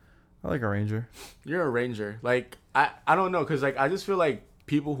out. right. I like a ranger. You're a ranger. Like, I don't know, because like I just feel like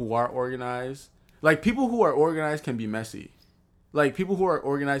people who are organized can be messy. Like, people who are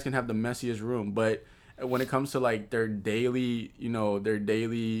organized can have the messiest room, but when it comes to like their daily, their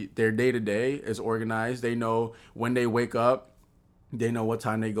day to day is organized. They know when they wake up, they know what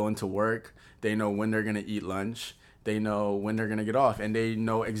time they go into work, they know when they're gonna eat lunch, they know when they're gonna get off, and they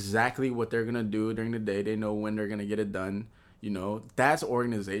know exactly what they're gonna do during the day. They know when they're gonna get it done. That's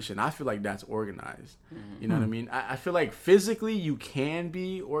organization. I feel like that's organized. You know what I mean? I feel like physically you can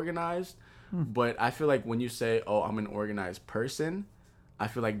be organized, but I feel like when you say, "Oh, I'm an organized person," I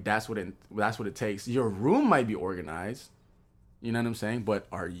feel like that's what it takes. Your room might be organized, You know what I'm saying? But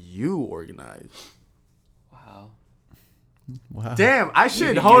are you organized? Wow. Wow. Damn, I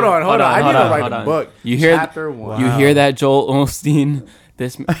should. You- Hold on. hold I on, need to hold write on. a book. You hear- Chapter 1. You hear that, Joel Osteen?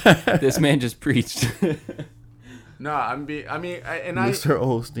 This man just preached. No, I mean, Mr.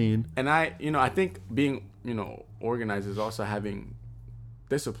 Olstein. I think being, organized is also having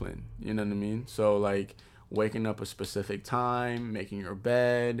discipline. You know what I mean? So like waking up a specific time, making your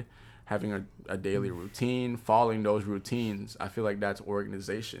bed, having a daily routine, following those routines. I feel like that's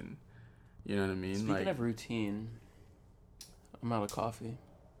organization. You know what I mean? Speaking like of routine, I'm out of coffee.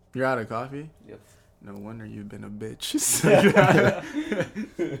 you're out of coffee. Yep. No wonder you've been a bitch.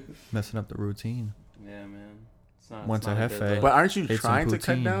 Messing up the routine. Yeah, man. It's not. Once it's a not hefe. good look. But aren't you Ate some trying to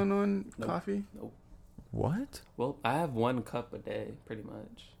cut poutine. down on Nope. coffee? What? Well, I have 1 cup a day, pretty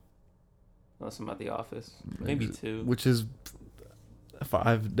much. Unless I'm at the office, maybe 2. Which is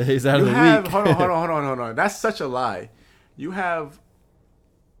 5 days out You of the have week. hold on. That's such a lie. You have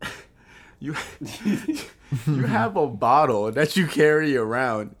you you have a bottle that you carry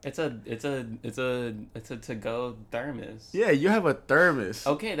around. It's a to-go thermos. Yeah, you have a thermos.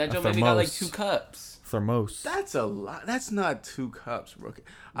 Okay, that A joke maybe got like thermos. 2 cups. Thermos. That's a lot. That's not 2 cups, bro.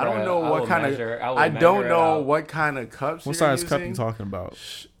 I Bruh, don't know I what will kind measure- I of. will I don't measure it know out. what kind of cups. What you're size cup you using. talking about?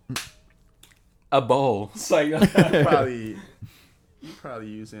 A bowl. It's like Probably, you probably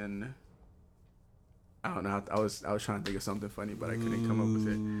using. I don't know. I was trying to think of something funny, but I couldn't come up with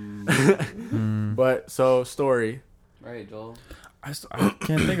it. But so story. Right, Joel. I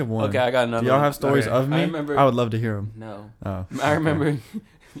can't think of one. Okay, I got another. Do y'all one. have stories Okay. of me? I remember- I would love to hear them. No, Oh, I remember.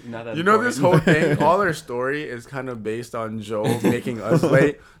 Not that You know this whole important. thing, all our story is kind of based on Joe making us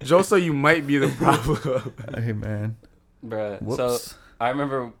late. Joe, so you might be the problem. Hey man. Bruh. Whoops. So I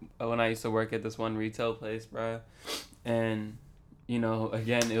remember when I used to work at this one retail place, bruh, and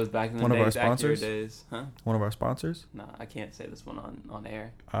again, it was back in the One of our days, accurate sponsors? days, huh? One of our sponsors. Nah, I can't say this one on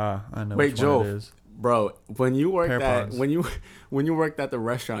air. I know. Wait, which one Joe. it is. Bro, when you worked Pear at Pods. when you worked at the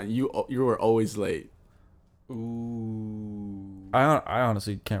restaurant, you were always late. Ooh. I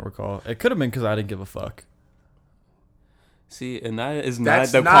honestly can't recall. It could have been because I didn't give a fuck. See, and that is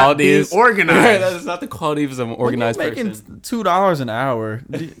That's not the not quality. being Is organized. that is not the quality of an organized when you're person. making $2 an hour.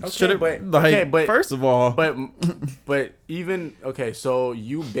 Should it? but- First of all, But even okay, so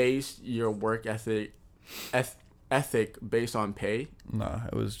you based your work ethic based on pay? nah,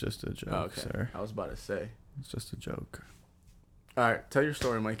 it was just a joke, Okay, sir. I was about to say. It's just a joke. All right, tell your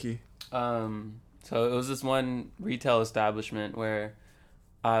story, Mikey. So it was this one retail establishment where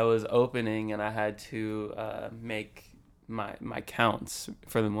I was opening and I had to make my counts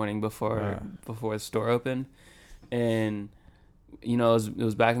for the morning before the store opened, and it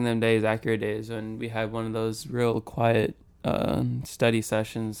was back in them days, accurate days, when we had one of those real quiet study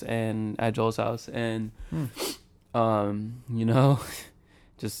sessions and at Joel's house, and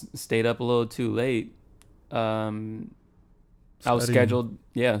just stayed up a little too late. I was Studying. scheduled,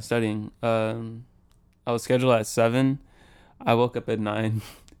 studying. I was scheduled at 7. I woke up at 9.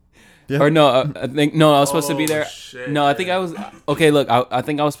 Yeah. Or no, I was supposed to be there. Shit. No, I think I was okay. Look, I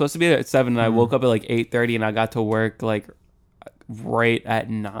think I was supposed to be there at 7, and I woke up at like 8:30, and I got to work like right at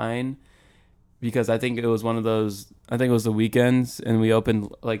 9 because I think it was one of those. I think it was the weekends, and we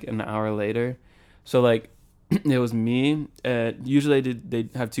opened like an hour later. So like, it was me. Usually they'd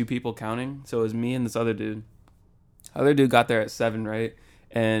have 2 people counting, so it was me and this other dude. Other dude got there at 7, right?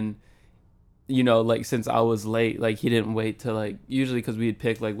 And like since I was late, like he didn't wait to like usually because we'd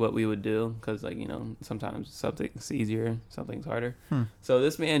pick like what we would do because like sometimes something's easier, something's harder. So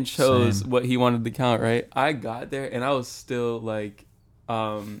this man chose Same. what he wanted to count, right? I got there and I was still like,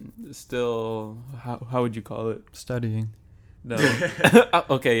 how would you call it? Studying. No.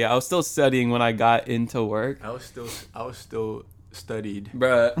 Okay, yeah, I was still studying when I got into work. I was still studied.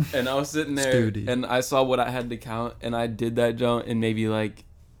 Bruh, and I was sitting there Studied. and I saw what I had to count and I did that jump in maybe like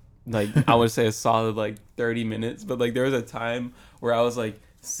I would say a solid like 30 minutes, but like there was a time where I was like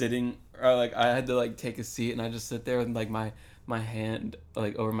sitting or like I had to like take a seat and I just sit there with like my hand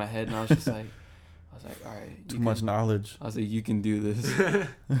like over my head and I was just like all right, Too much knowledge. I was like, you can do this.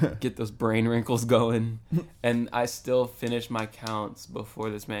 Get those brain wrinkles going. And I still finished my counts before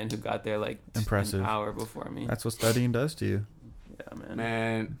this man who got there like Impressive. an hour before me. That's what studying does to you. Yeah,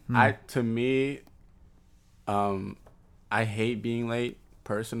 Man, Hmm. to me, I hate being late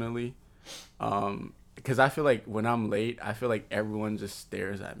personally, because I feel like when I'm late, I feel like everyone just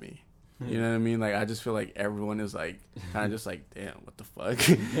stares at me. You know what I mean? Like I just feel like everyone is like kind of just like, damn, what the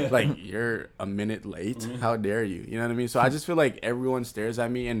fuck? Like you're a minute late? How dare you? You know what I mean? So I just feel like everyone stares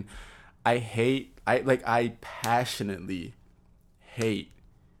at me, and I passionately hate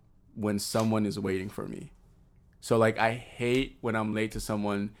when someone is waiting for me. So like I hate when I'm late to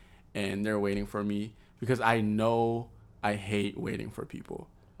someone and they're waiting for me because I know I hate waiting for people.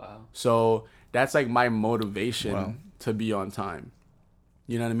 Wow. So that's like my motivation Wow. to be on time.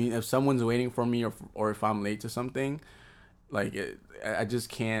 You know what I mean? If someone's waiting for me or if I'm late to something, like I just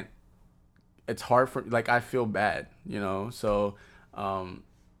can't. It's hard for like I feel bad, you know. So,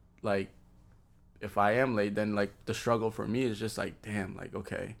 like if I am late, then like the struggle for me is just like, damn, like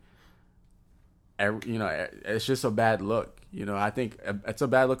okay. You know, it's just a bad look. You know, I think it's a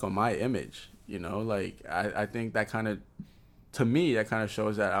bad look on my image. You know, like I think that kind of, to me, that kind of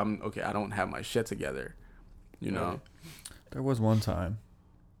shows that I'm okay. I don't have my shit together. You know. There was one time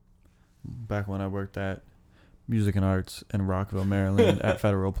back when I worked at Music and Arts in Rockville, Maryland, at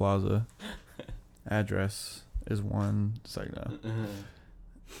Federal Plaza. Address is one. It's like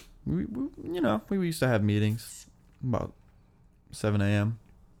no. We used to have meetings about 7 a.m.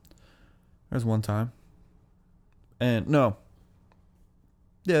 There's one time. And no.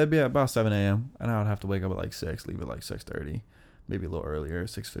 Yeah, it'd be about 7 a.m. And I would have to wake up at like 6, leave at like 6:30. Maybe a little earlier,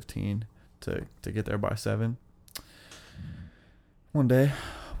 6:15 to get there by 7. One day,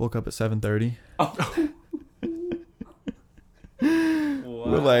 woke up at 7:30.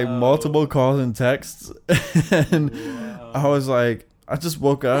 With like multiple calls and texts. And I was like, I just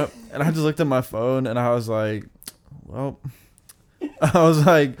woke up and I just looked at my phone and I was like, well, I was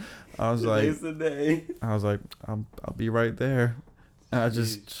like, Today's the day. I was like, I'll be right there. And I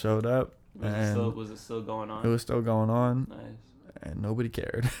just showed up. Was it still going on? It was still going on. Nice. And nobody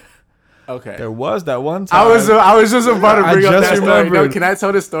cared. Okay. There was that one time. I was just about to bring I up just that story. No, remembered. can I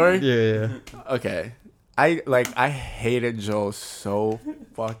tell the story? Yeah. Okay. I hated Joe so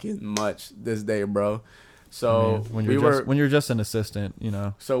fucking much this day, bro. So when you're just an assistant, you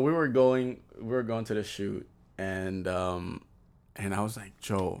know. So we were going to the shoot, and I was like,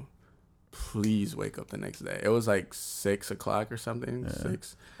 Joe, please wake up the next day. It was like 6 o'clock or something. Yeah.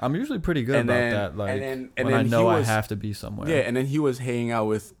 6. I'm usually pretty good And about then- that. Like and when then I know he I was- have to be somewhere. Yeah, and then he was hanging out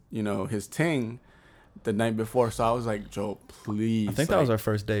with his ting the night before. So I was like, Joe, please. I think that was our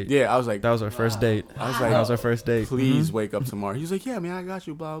first date. Yeah, I was like, That was our first date. I was like, That was our first date. please Mhm. wake up tomorrow. He was like, yeah, man, I got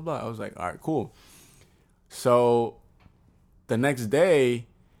you, blah, blah, blah. I was like, all right, cool. So the next day,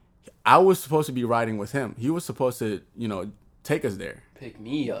 I was supposed to be riding with him. He was supposed to, take us there. Pick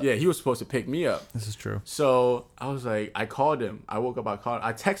me up. Yeah, he was supposed to pick me up. This is true. So I was like, I called him. I woke up,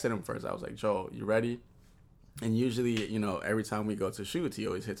 I texted him first. I was like, Joe, you ready? And usually, every time we go to shoots, he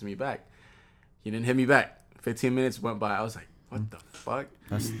always hits me back. He didn't hit me back. 15 minutes went by. I was like, what the fuck?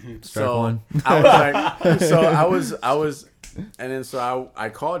 That's strike one. I was like, I was, and then I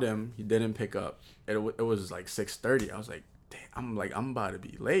called him. He didn't pick up. It was like 6:30. I was like, damn, I'm about to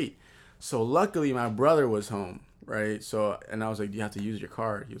be late. So luckily my brother was home, right? So, and I was like, do you have to use your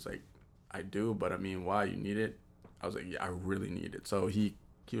car? He was like, I do, but I mean, why? You need it? I was like, yeah, I really need it. So he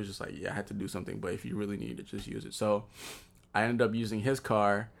was just like, yeah, I had to do something, but if you really need it, just use it. So I ended up using his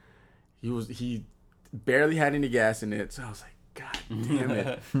car. He barely had any gas in it. So I was like, God damn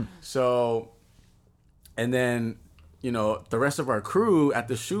it. So, and then, the rest of our crew at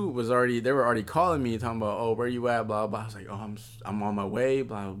the shoot they were already calling me, talking about, oh, where you at, blah, blah. I was like, oh, I'm on my way,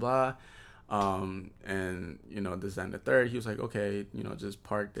 blah, blah, blah. And, this, that, and the third. He was like, okay, just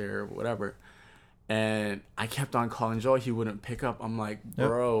park there, whatever. And I kept on calling Joe. He wouldn't pick up. I'm like,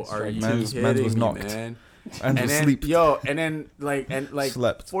 bro, are you Mans kidding was me, knocked. man? And And then, sleep. and then like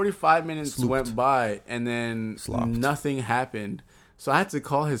Slept. 45 minutes Slooped. went by, and then Slopped. nothing happened. So I had to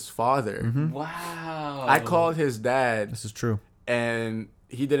call his father. Wow. I called his dad, This is true. and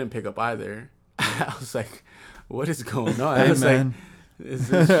he didn't pick up either. I was like, "What is going on?" I Hey, was man. like,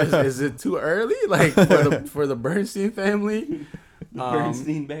 "Is it too early? Like for the Bernstein family?"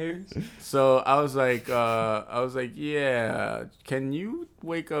 Bernstein Bears. So I was like, yeah, can you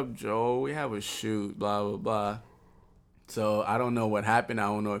wake up Joe? We have a shoot, blah, blah, blah. So I don't know what happened. I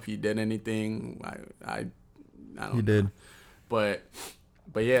don't know if he did anything. I don't He know. did. But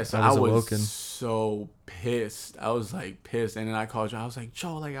yeah, so I I was was awoken. so pissed. I was like pissed. And then I called Joe. I was like,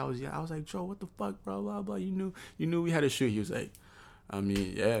 Joe, I was like, Joe, what the fuck, blah, blah, blah. You knew we had a shoot. He was like, I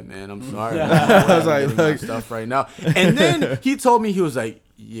mean, yeah, man, I'm sorry. I was like, getting my look. stuff right now. And then he told me, he was like,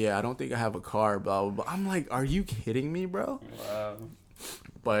 yeah, I don't think I have a car, blah, blah, blah. I'm like, are you kidding me, bro? Wow.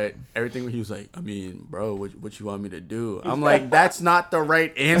 But everything, he was like, I mean, bro, what you want me to do? I'm like, that's not the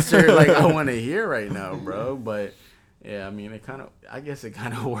right answer like I want to hear right now, bro. But yeah, I mean, I guess it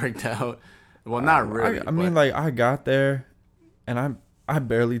kind of worked out. Well, not really. I mean, like, I got there, and I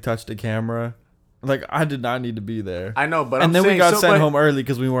barely touched the camera. Like, I did not need to be there. I know, but and I'm then saying, we got sent but- home early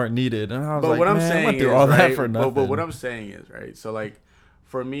because we weren't needed. And I was But like, what I'm man, I saying went is, through all right, that for but nothing. what I'm saying is, right, so like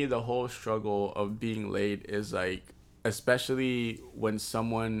for me, the whole struggle of being late is like, especially when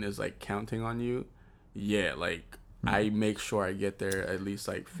someone is like counting on you. Yeah, like I make sure I get there at least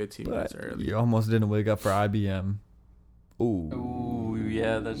like 15 minutes But early. you almost didn't wake up for IBM. Ooh. Ooh,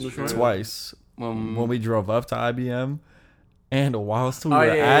 yeah, that's true. Twice. When we drove up to IBM and whilst we Oh,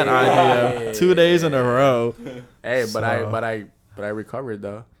 were yeah, at yeah, yeah, IBM yeah, 2 days in a row. Hey, but So- I recovered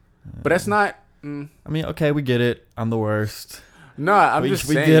though. But that's not. I mean, okay, we get it. I'm the worst. No, I'm We just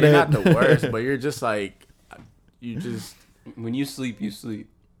get saying you're it. not the worst, but you're just like, you just. When you sleep, you sleep.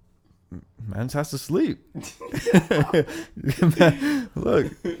 Man just has to sleep.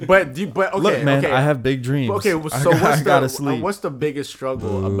 Look, But okay, look, man, okay. I have big dreams. Okay, so I gotta sleep. what's the biggest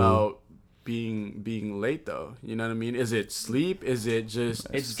struggle Boo. about being late though? You know what I mean? Is it sleep? Is it just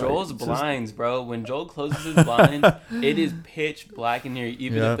It's like, Joel's just- blinds, bro. When Joel closes his blinds, it is pitch black in here,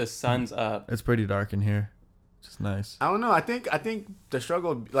 even Yeah. if the sun's up. It's pretty dark in here. Just nice. I don't know. I think the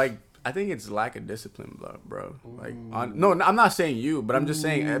struggle, like, I think it's lack of discipline, bro. Like, no, I'm not saying you, but I'm just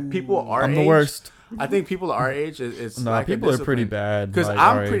saying people our I'm age. the worst. I think people our age is No, lack of people are pretty discipline. bad. Because like,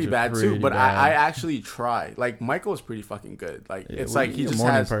 our I'm pretty age are bad too, pretty but bad. I actually try. Like Michael's pretty fucking good. Like Yeah, it's well, like he you're a just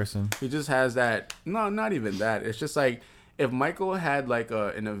morning has person. he just has that. No, not even that. It's just like if Michael had like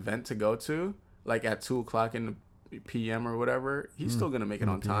an event to go to, like at 2:00 in the PM or whatever, he's still gonna make it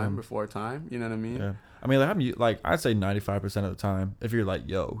on time PM. before time. You know what I mean? Yeah. I mean, I'd say 95% of the time, if you're like,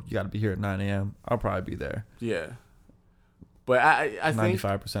 yo, you got to be here at 9 a.m., I'll probably be there. Yeah. But I think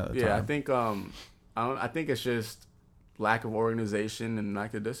 95% of the yeah, time. I think it's just lack of organization and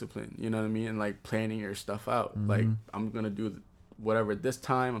lack of discipline. You know what I mean? And like planning your stuff out. Like I'm gonna do whatever this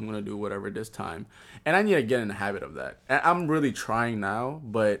time. I'm gonna do whatever this time, and I need to get in the habit of that. And I'm really trying now,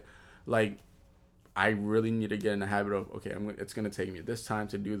 but like I really need to get in the habit of okay, it's gonna take me this time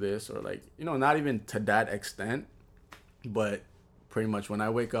to do this, or like not even to that extent, but pretty much when I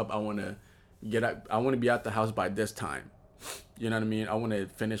wake up, I want to be out the house by this time. You know what I mean? I want to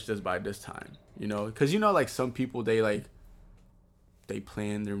finish this by this time. Because like some people they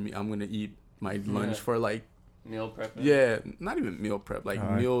plan their I'm gonna eat my lunch for like Meal prepping. yeah, not even meal prep, like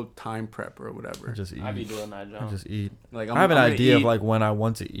Alright. meal time prep or whatever. I just eat. I be doing that, I John. just eat. Like I have an idea of eat, like when I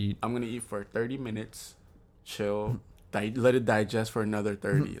want to eat. I'm gonna eat for 30 minutes, chill, let it digest for another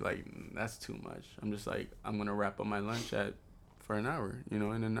 30. Like that's too much. I'm just like I'm gonna wrap up my lunch for an hour. In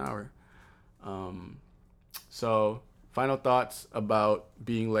an hour. So final thoughts about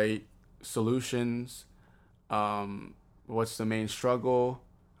being late. Solutions. What's the main struggle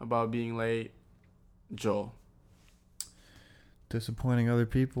about being late? Joel. Disappointing other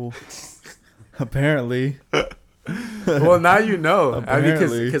people. Apparently. Well, now you know.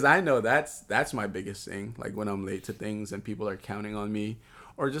 Apparently. Because I know that's my biggest thing. Like when I'm late to things and people are counting on me,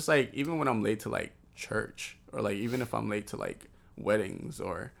 or just like even when I'm late to like church, or like even if I'm late to like weddings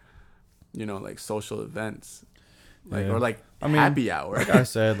or like social events, like Yeah. or like I mean, happy hour. Like I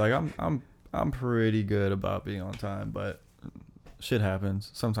said, like I'm pretty good about being on time, but shit happens.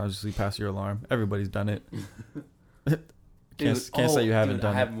 Sometimes you sleep past your alarm. Everybody's done it. Can't say you haven't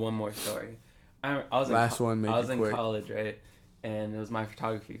done I have it. one more story. I was in Last one, make I was it in quick. college, right? And it was my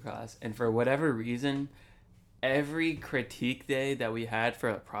photography class. And for whatever reason, every critique day that we had for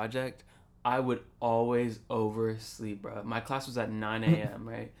a project, I would always oversleep, bro. My class was at 9 a.m.,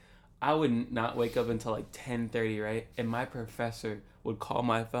 right? I would not wake up until like 10:30, right? And my professor would call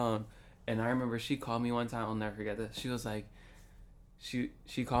my phone. And I remember she called me one time. I'll never forget this. She was like, she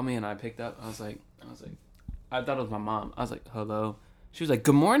called me and I picked up. I was like, I thought it was my mom. I was like, hello. She was like,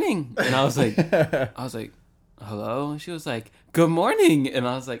 good morning. And I was like, hello. And she was like, good morning. And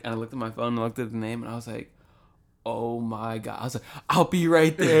I was like, and I looked at my phone and looked at the name and I was like, oh my God. I was like, I'll be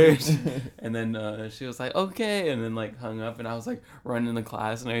right there. And then she was like, okay. And then like hung up and I was like running the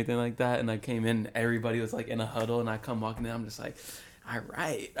class and everything like that. And I came in and everybody was like in a huddle and I come walking in. I'm just like, all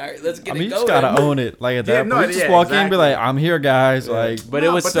right, let's get I mean, it you going. just gotta own it. Like at that point, you just walk in and be like, I'm here, guys. Like, But it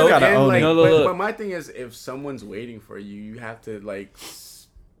was so then, gotta own like, it. No, look. But my thing is, if someone's waiting for you, you have to like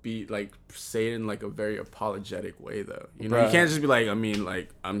be like say it in like a very apologetic way, though. You Bruh. can't just be like, I mean, like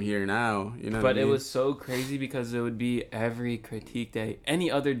I'm here now. You know. But what I it mean? was so crazy because it would be every critique day. Any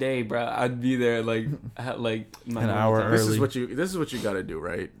other day, bro, I'd be there like at like An hour This early. is what you gotta do,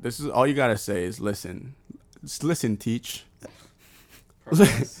 right? This is all you gotta say is listen. Just listen, teach.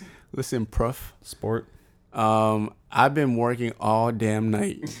 Listen, prof. sport. I've been working all damn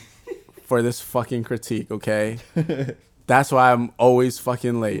night for this fucking critique, okay? That's why I'm always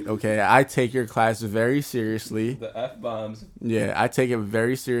fucking late, okay? I take your class very seriously. The F-bombs. Yeah, I take it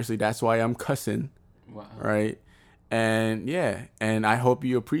very seriously. That's why I'm cussing, Wow. right? And yeah, and I hope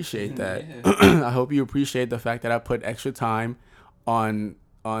you appreciate that. Yeah. I hope you appreciate the fact that I put extra time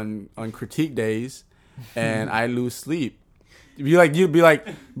on critique days, and I lose sleep. You'd be like,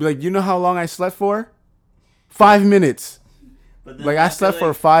 you know how long I slept for? 5 minutes. But then Like I slept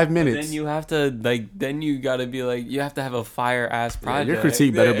for 5 minutes. Then you have to then you gotta be like, you have to have a fire ass project. Your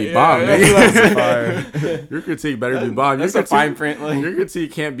critique better be Yeah, bomb. yeah, nigga. Fire. Your critique better be bomb. That's Your a fine critique- print. Like, Your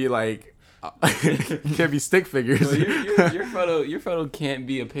critique can't be like, can't be stick figures. well, your photo can't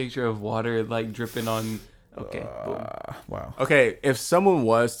be a picture of water like dripping on. Okay, boom. Wow. Okay, if someone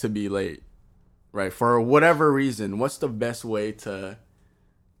was to be late, right, for whatever reason, what's the best way to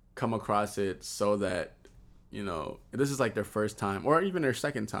come across it so that, you know, this is like their first time or even their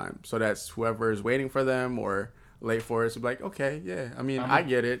second time, so that's whoever is waiting for them or late for us to be like, okay, yeah, I mean, I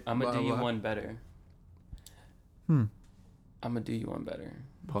get it. I'm gonna blah, do you blah. one better. Hmm. I'm gonna do you one better.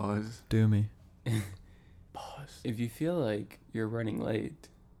 Pause. Do me. Pause. If you feel like you're running late,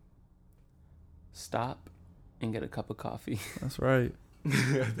 stop and get a cup of coffee. That's right.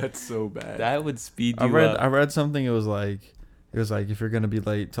 That's so bad. That would speed you I up. read something. It was like if you're gonna be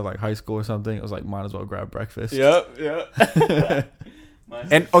late to like high school or something, it was like might as well grab breakfast. Yep.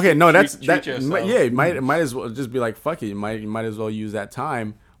 And okay, no, that's Treat that. yourself. Yeah, might as well just be like, fuck it. You might as well use that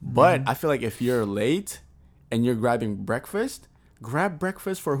time. But I feel like if you're late and you're grabbing breakfast, grab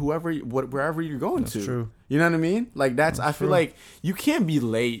breakfast for wherever you're going That's to. true. You know what I mean? Like I feel true. like you can't be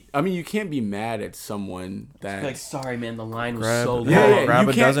late. I mean, you can't be mad at someone that. Like, sorry, man, the line was Grab, so long. Yeah, grab you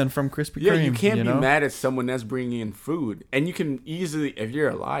a can't- dozen from Krispy Yeah, Kreme. you can't be know? mad at someone that's bringing in food, and you can easily, if you're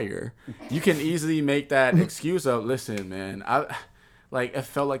a liar, you can easily make that excuse of, listen, man, like it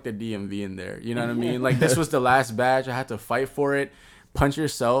felt like the DMV in there. You know what I mean? Like this was the last batch. I had to fight for it. Punch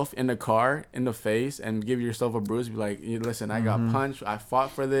yourself in the car in the face and give yourself a bruise. Be like, listen, I got punched. I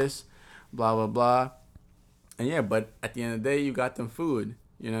fought for this. Blah blah blah. And yeah, but at the end of the day, you got them food.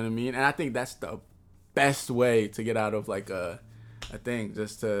 You know what I mean? And I think that's the best way to get out of like a thing,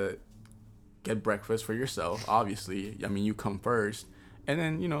 just to get breakfast for yourself. Obviously, I mean, you come first, and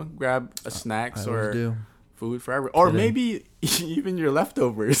then grab a snacks I always or do. food for everyone, or Kidding. maybe even your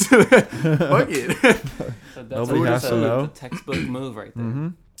leftovers. Fuck it. So that's Nobody like has to know. the textbook move right there.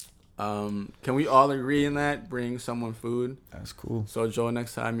 Mm-hmm. Can we all agree in that? Bring someone food. That's cool. So Joe,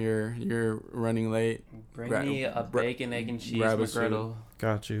 next time you're running late, Bring Gra- me a gra- bacon, egg, and cheese grab a McGriddle.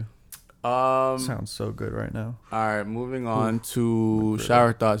 Got you. Sounds Sounds so good right now. all right. Moving on to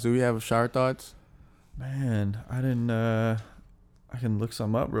shower thoughts. Do we have shower thoughts? Man, I didn't. I can look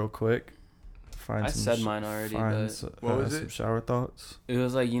some up real quick. Find I some said mine already, but What was some it? shower thoughts. it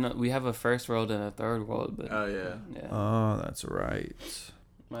was like, we have a first world and a third world, but Oh yeah, yeah, Oh, that's right.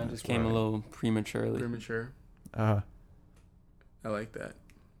 mine that's just came right. a little prematurely. premature. Uh, I like that.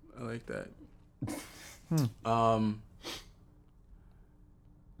 I like that.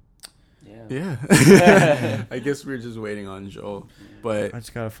 Yeah. Yeah. I guess we're just waiting on Joel. But I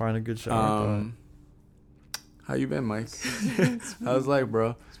just gotta find a good shower thought. how you been, Mike? How's life,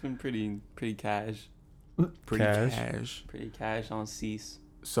 bro? It's been pretty cash. Pretty Cash. cash. Pretty cash on cease.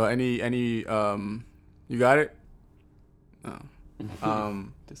 So any you got it? No.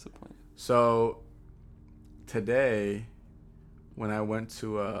 Disappointed. So today when I went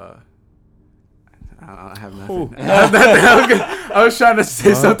to I have nothing. I have nothing. I was trying to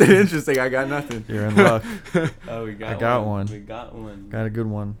say something interesting. I got nothing. You're in luck. Oh, we got I got one. We got one. Got a good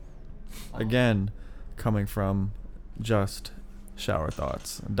one. Again, coming from just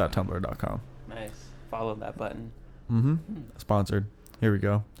showerthoughts.tumblr.com. Nice. Follow that button. Mm-hmm. Sponsored. Here we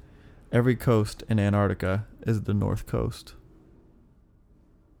go. Every coast in Antarctica is the North Coast.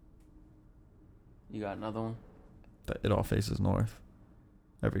 You got another one? It all faces north.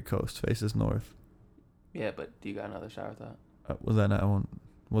 Every coast faces north. Yeah, but do you got another shower thought? Was that not one?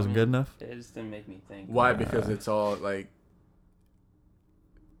 Wasn't good enough? It just didn't make me think. Why? Because it's all like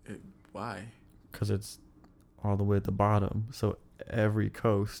why? Because it's all the way at the bottom. So every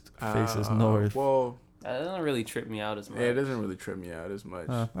coast faces north. Well, That doesn't really trip me out as much. yeah, it doesn't really trip me out as much.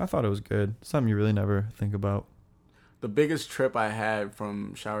 I thought it was good. Something you really never think about. The biggest trip I had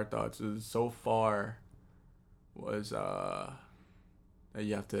from shower thoughts is so far was that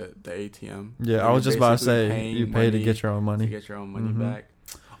you have to the ATM. Yeah, Like, I was you're just about to basically say paying you pay to money get your own money. to get your own money Mhm. back.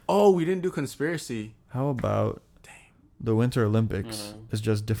 Oh, we didn't do conspiracy. How about the Winter Olympics Mhm. is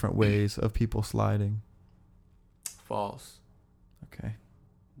just different ways of people sliding? False. Okay.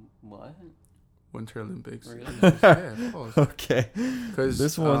 What? Winter Olympics. Really? Yeah, false. Okay. 'Cause,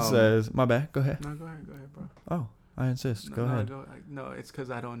 This one says, my bad. Go ahead. No, go ahead, bro. Oh, I insist. No, Go no, ahead. No, it's because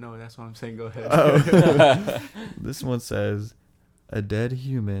I don't know. That's why I'm saying go ahead. Oh. This one says, a dead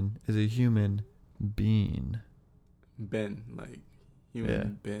human is a human being. Ben, like human Yeah.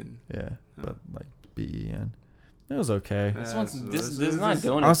 Ben. Yeah, but like BEN. It was okay. This is not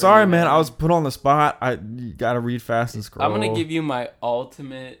doing it. I'm for sorry, me, man. I was put on the spot. You gotta read fast and scroll. I'm gonna give you my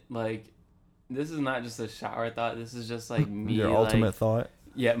ultimate, like, this is not just a shower thought. This is just like me. your like, ultimate thought.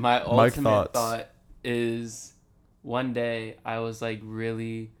 Yeah, my Mike ultimate thoughts. thought is one day I was like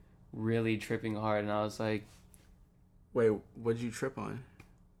really, really tripping hard, and I was like, Wait, what'd you trip on?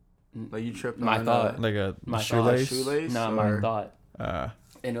 Like you tripped my on thought. Like a My shoelace. shoelace? No, or- my thought. Uh,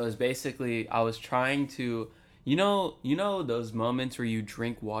 And it was basically I was trying to, you know those moments where you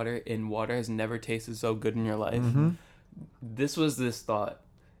drink water and water has never tasted so good in your life. mhm. This was this thought,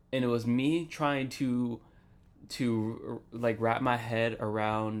 and it was me trying to like wrap my head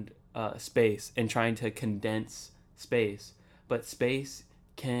around space and trying to condense space, but space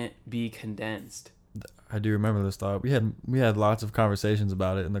can't be condensed. I do remember this thought. We had lots of conversations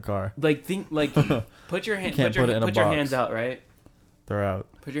about it in the car. Like put your hand, Can't put your, put it in a put your box. hands out, right? They're out.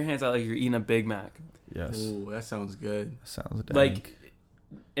 Put your hands out like you're eating a Big Mac. Yes. Ooh, that sounds good. Sounds dank. Like,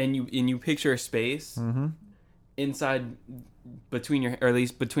 and you picture a space Mm-hmm. inside between your, or at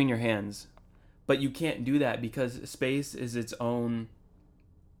least between your hands, but you can't do that because space is its own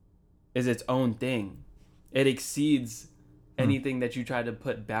thing. It exceeds anything that you try to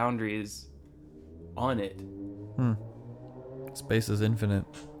put boundaries on it. Space is infinite.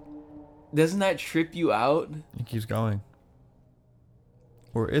 Doesn't that trip you out? It keeps going.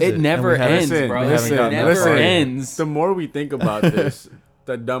 Or is it? It never And we haven't- ends, Listen, bro. listen, It never listen. ends. The more we think about this,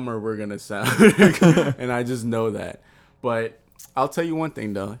 the dumber we're gonna sound, and I just know that. But I'll tell you one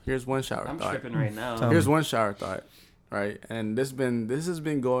thing though. Here's one shower I'm thought. tripping right now. Tell Here's one shower thought, right? And this has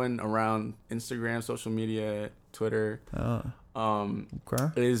been going around Instagram, social media, Twitter.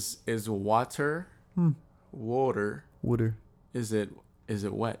 Okay. Is water water? Water. Is it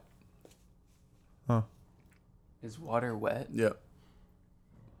wet? Huh. Is water wet? Yep.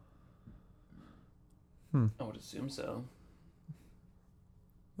 I would assume so.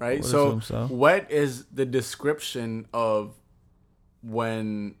 Right. Would So, assume so. wet is the description of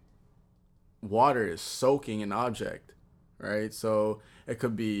when water is soaking an object, right? So it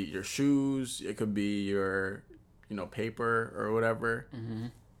could be your shoes, it could be your, paper or whatever. Mm-hmm.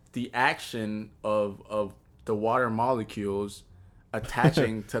 The action of the water molecules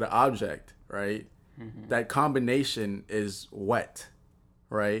attaching to the object, right? Mm-hmm. That combination is wet,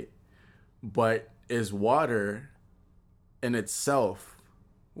 right? But is water in itself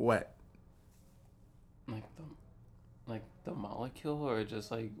wet? Like the molecule, or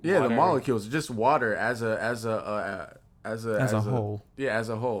just like Yeah, water? the molecules, just water as a whole. Yeah, as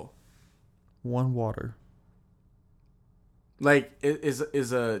a whole. One water. Like,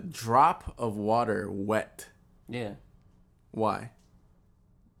 is a drop of water wet? Yeah, Why?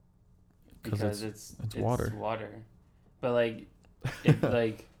 because it's it's water. water, but like, if,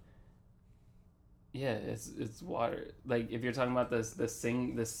 like, yeah, it's water. Like if you're talking about the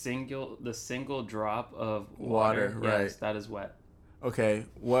single drop of water, Water, yes, right. that is wet. Okay,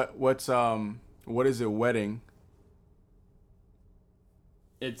 what is it wetting?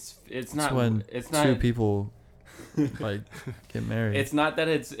 It's It's not when it's two not people like get married. It's not that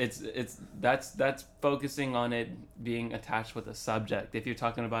it's that's focusing on it being attached with a subject. If you're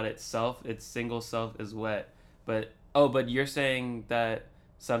talking about itself, its single self is wet. But you're saying that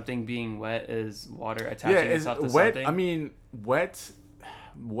something being wet is water attaching Yeah, is itself to wet. something? I mean, wet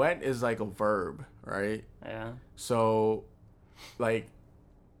is like a verb, right? Yeah. So, like,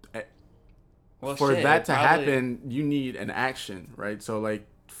 Well, for shit, that it to probably- happen, you need an action, right? So, like,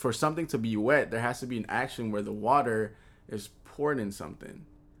 for something to be wet, there has to be an action where the water is poured in something.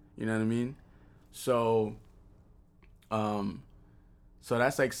 You know what I mean? So, so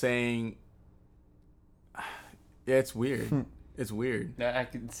that's like saying, yeah, it's weird. It's weird. Yeah, I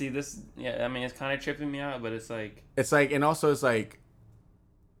can see this. Yeah, I mean, it's kind of tripping me out, but it's like It's like, and also it's like,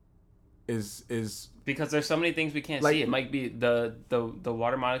 is because there's so many things we can't Like- see. It might be the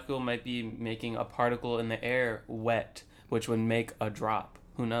water molecule might be making a particle in the air wet, which would make a drop.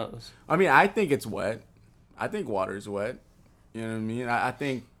 Who knows? I mean, I think it's wet. I think water is wet. You know what I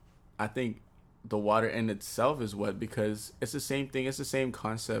mean? I think the water in itself is wet because it's the same thing. It's the same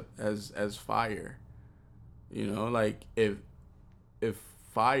concept as fire. You know, like if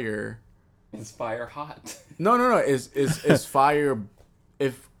fire. Is fire hot? No. Is fire?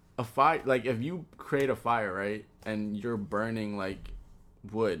 If a fire, like if you create a fire, right, and you're burning like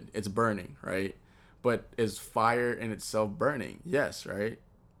wood, it's burning, right? But is fire in itself burning? Yes, right?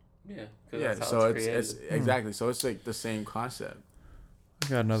 Yeah. Yeah. That's how So it's it's created. exactly. So it's like the same concept. I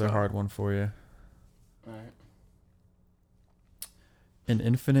got another So- hard one for you. All right. An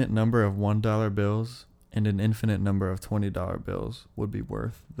infinite number of $1 bills and an infinite number of $20 bills would be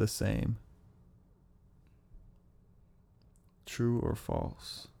worth the same. True or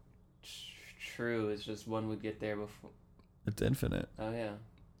false? True. It's just one would get there before. It's infinite. Oh yeah.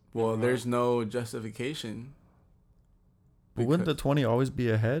 Well, Right. there's no justification. But wouldn't the Because- 20 always be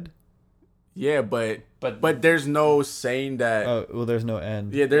ahead? Yeah, but there's no saying that. Oh, well, there's no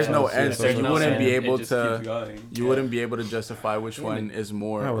end. Yeah, there's no so end, it's so there's you no wouldn't be end. able It just to. keeps going. You Yeah. wouldn't be able to justify which Yeah. one is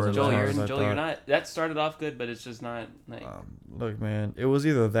more. That or wasn't Joel, as less. hard as I Joel, you're thought. not. That started off good, but it's just not like. Look, man, it was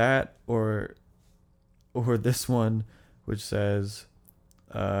either that or this one, which says,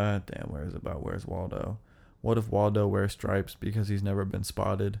 damn, where is it about? Where's Waldo? What if Waldo wears stripes because he's never been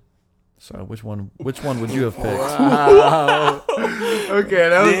spotted? So which one would you have picked? Wow. Okay,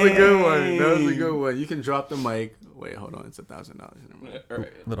 that was a good one. That was a good one. You can drop the mic. Wait, hold on. It's $1,000.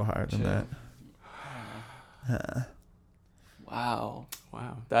 A little higher than that. Wow.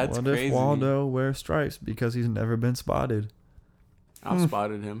 Wow, that's what crazy. if Waldo wears stripes because he's never been spotted? I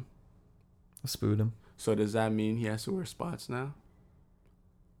spotted him. I spooked him. So does that mean he has to wear spots now?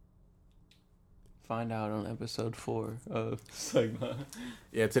 Find out on episode 4 of Sigma.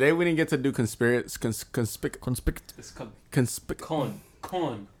 Yeah, today we didn't get to do conspiracy. Conspic. It's called Conspic. Con.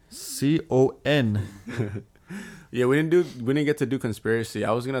 CON. Yeah, we didn't get to do conspiracy.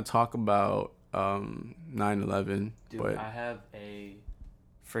 I was gonna talk about 9/11, Dude, but I have a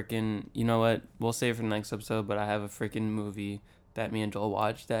freaking. You know what? We'll save it for the next episode. But I have a freaking movie that me and Joel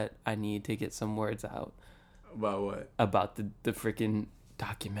watched that I need to get some words out about what? about the freaking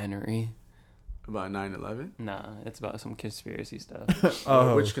documentary. About 9/11? Nah, it's about some conspiracy stuff.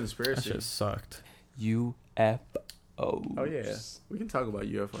 Oh, Which that conspiracy? shit sucked. UFOs. Oh yeah, we can talk about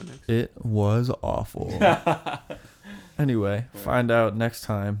UFO next. It was awful. Anyway, find out next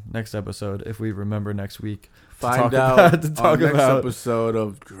episode, if we remember next week. Find talk out about- to on talk next about- episode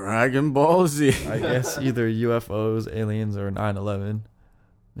of Dragon Ball Z. I guess either UFOs, aliens, or 9/11.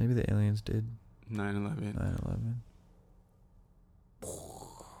 Maybe the aliens did 9/11. 9/11.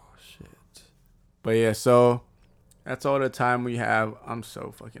 Shit. But yeah, so that's all the time we have. I'm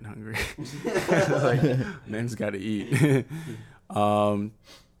so fucking hungry. Like, man's got to eat.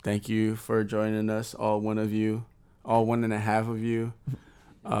 Thank you for joining us, all one of you, all 1.5 of you.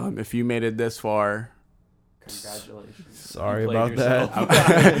 If you made it this far, Congratulations. Sorry You played about yourself.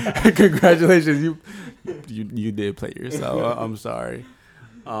 that. congratulations, you did play yourself. I'm sorry,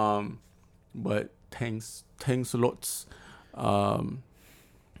 but thanks lots.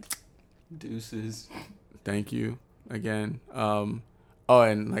 Deuces. Thank you again. And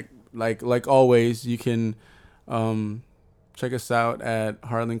like always, you can check us out at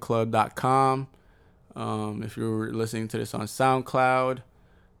harlandclub.com. If you're listening to this on SoundCloud,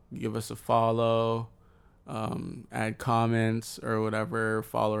 give us a follow, add comments or whatever.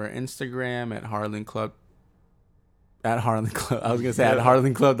 Follow our Instagram at Harlan Club. At Harlan Club. I was gonna say at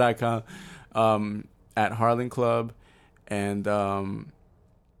harlandclub.com. At Harlan Club, and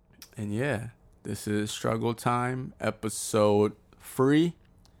yeah, this is Struggle Time, episode 3.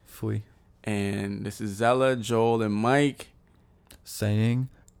 Fui. And this is Zella, Joel, and Mike Saying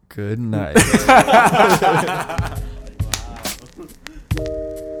good night.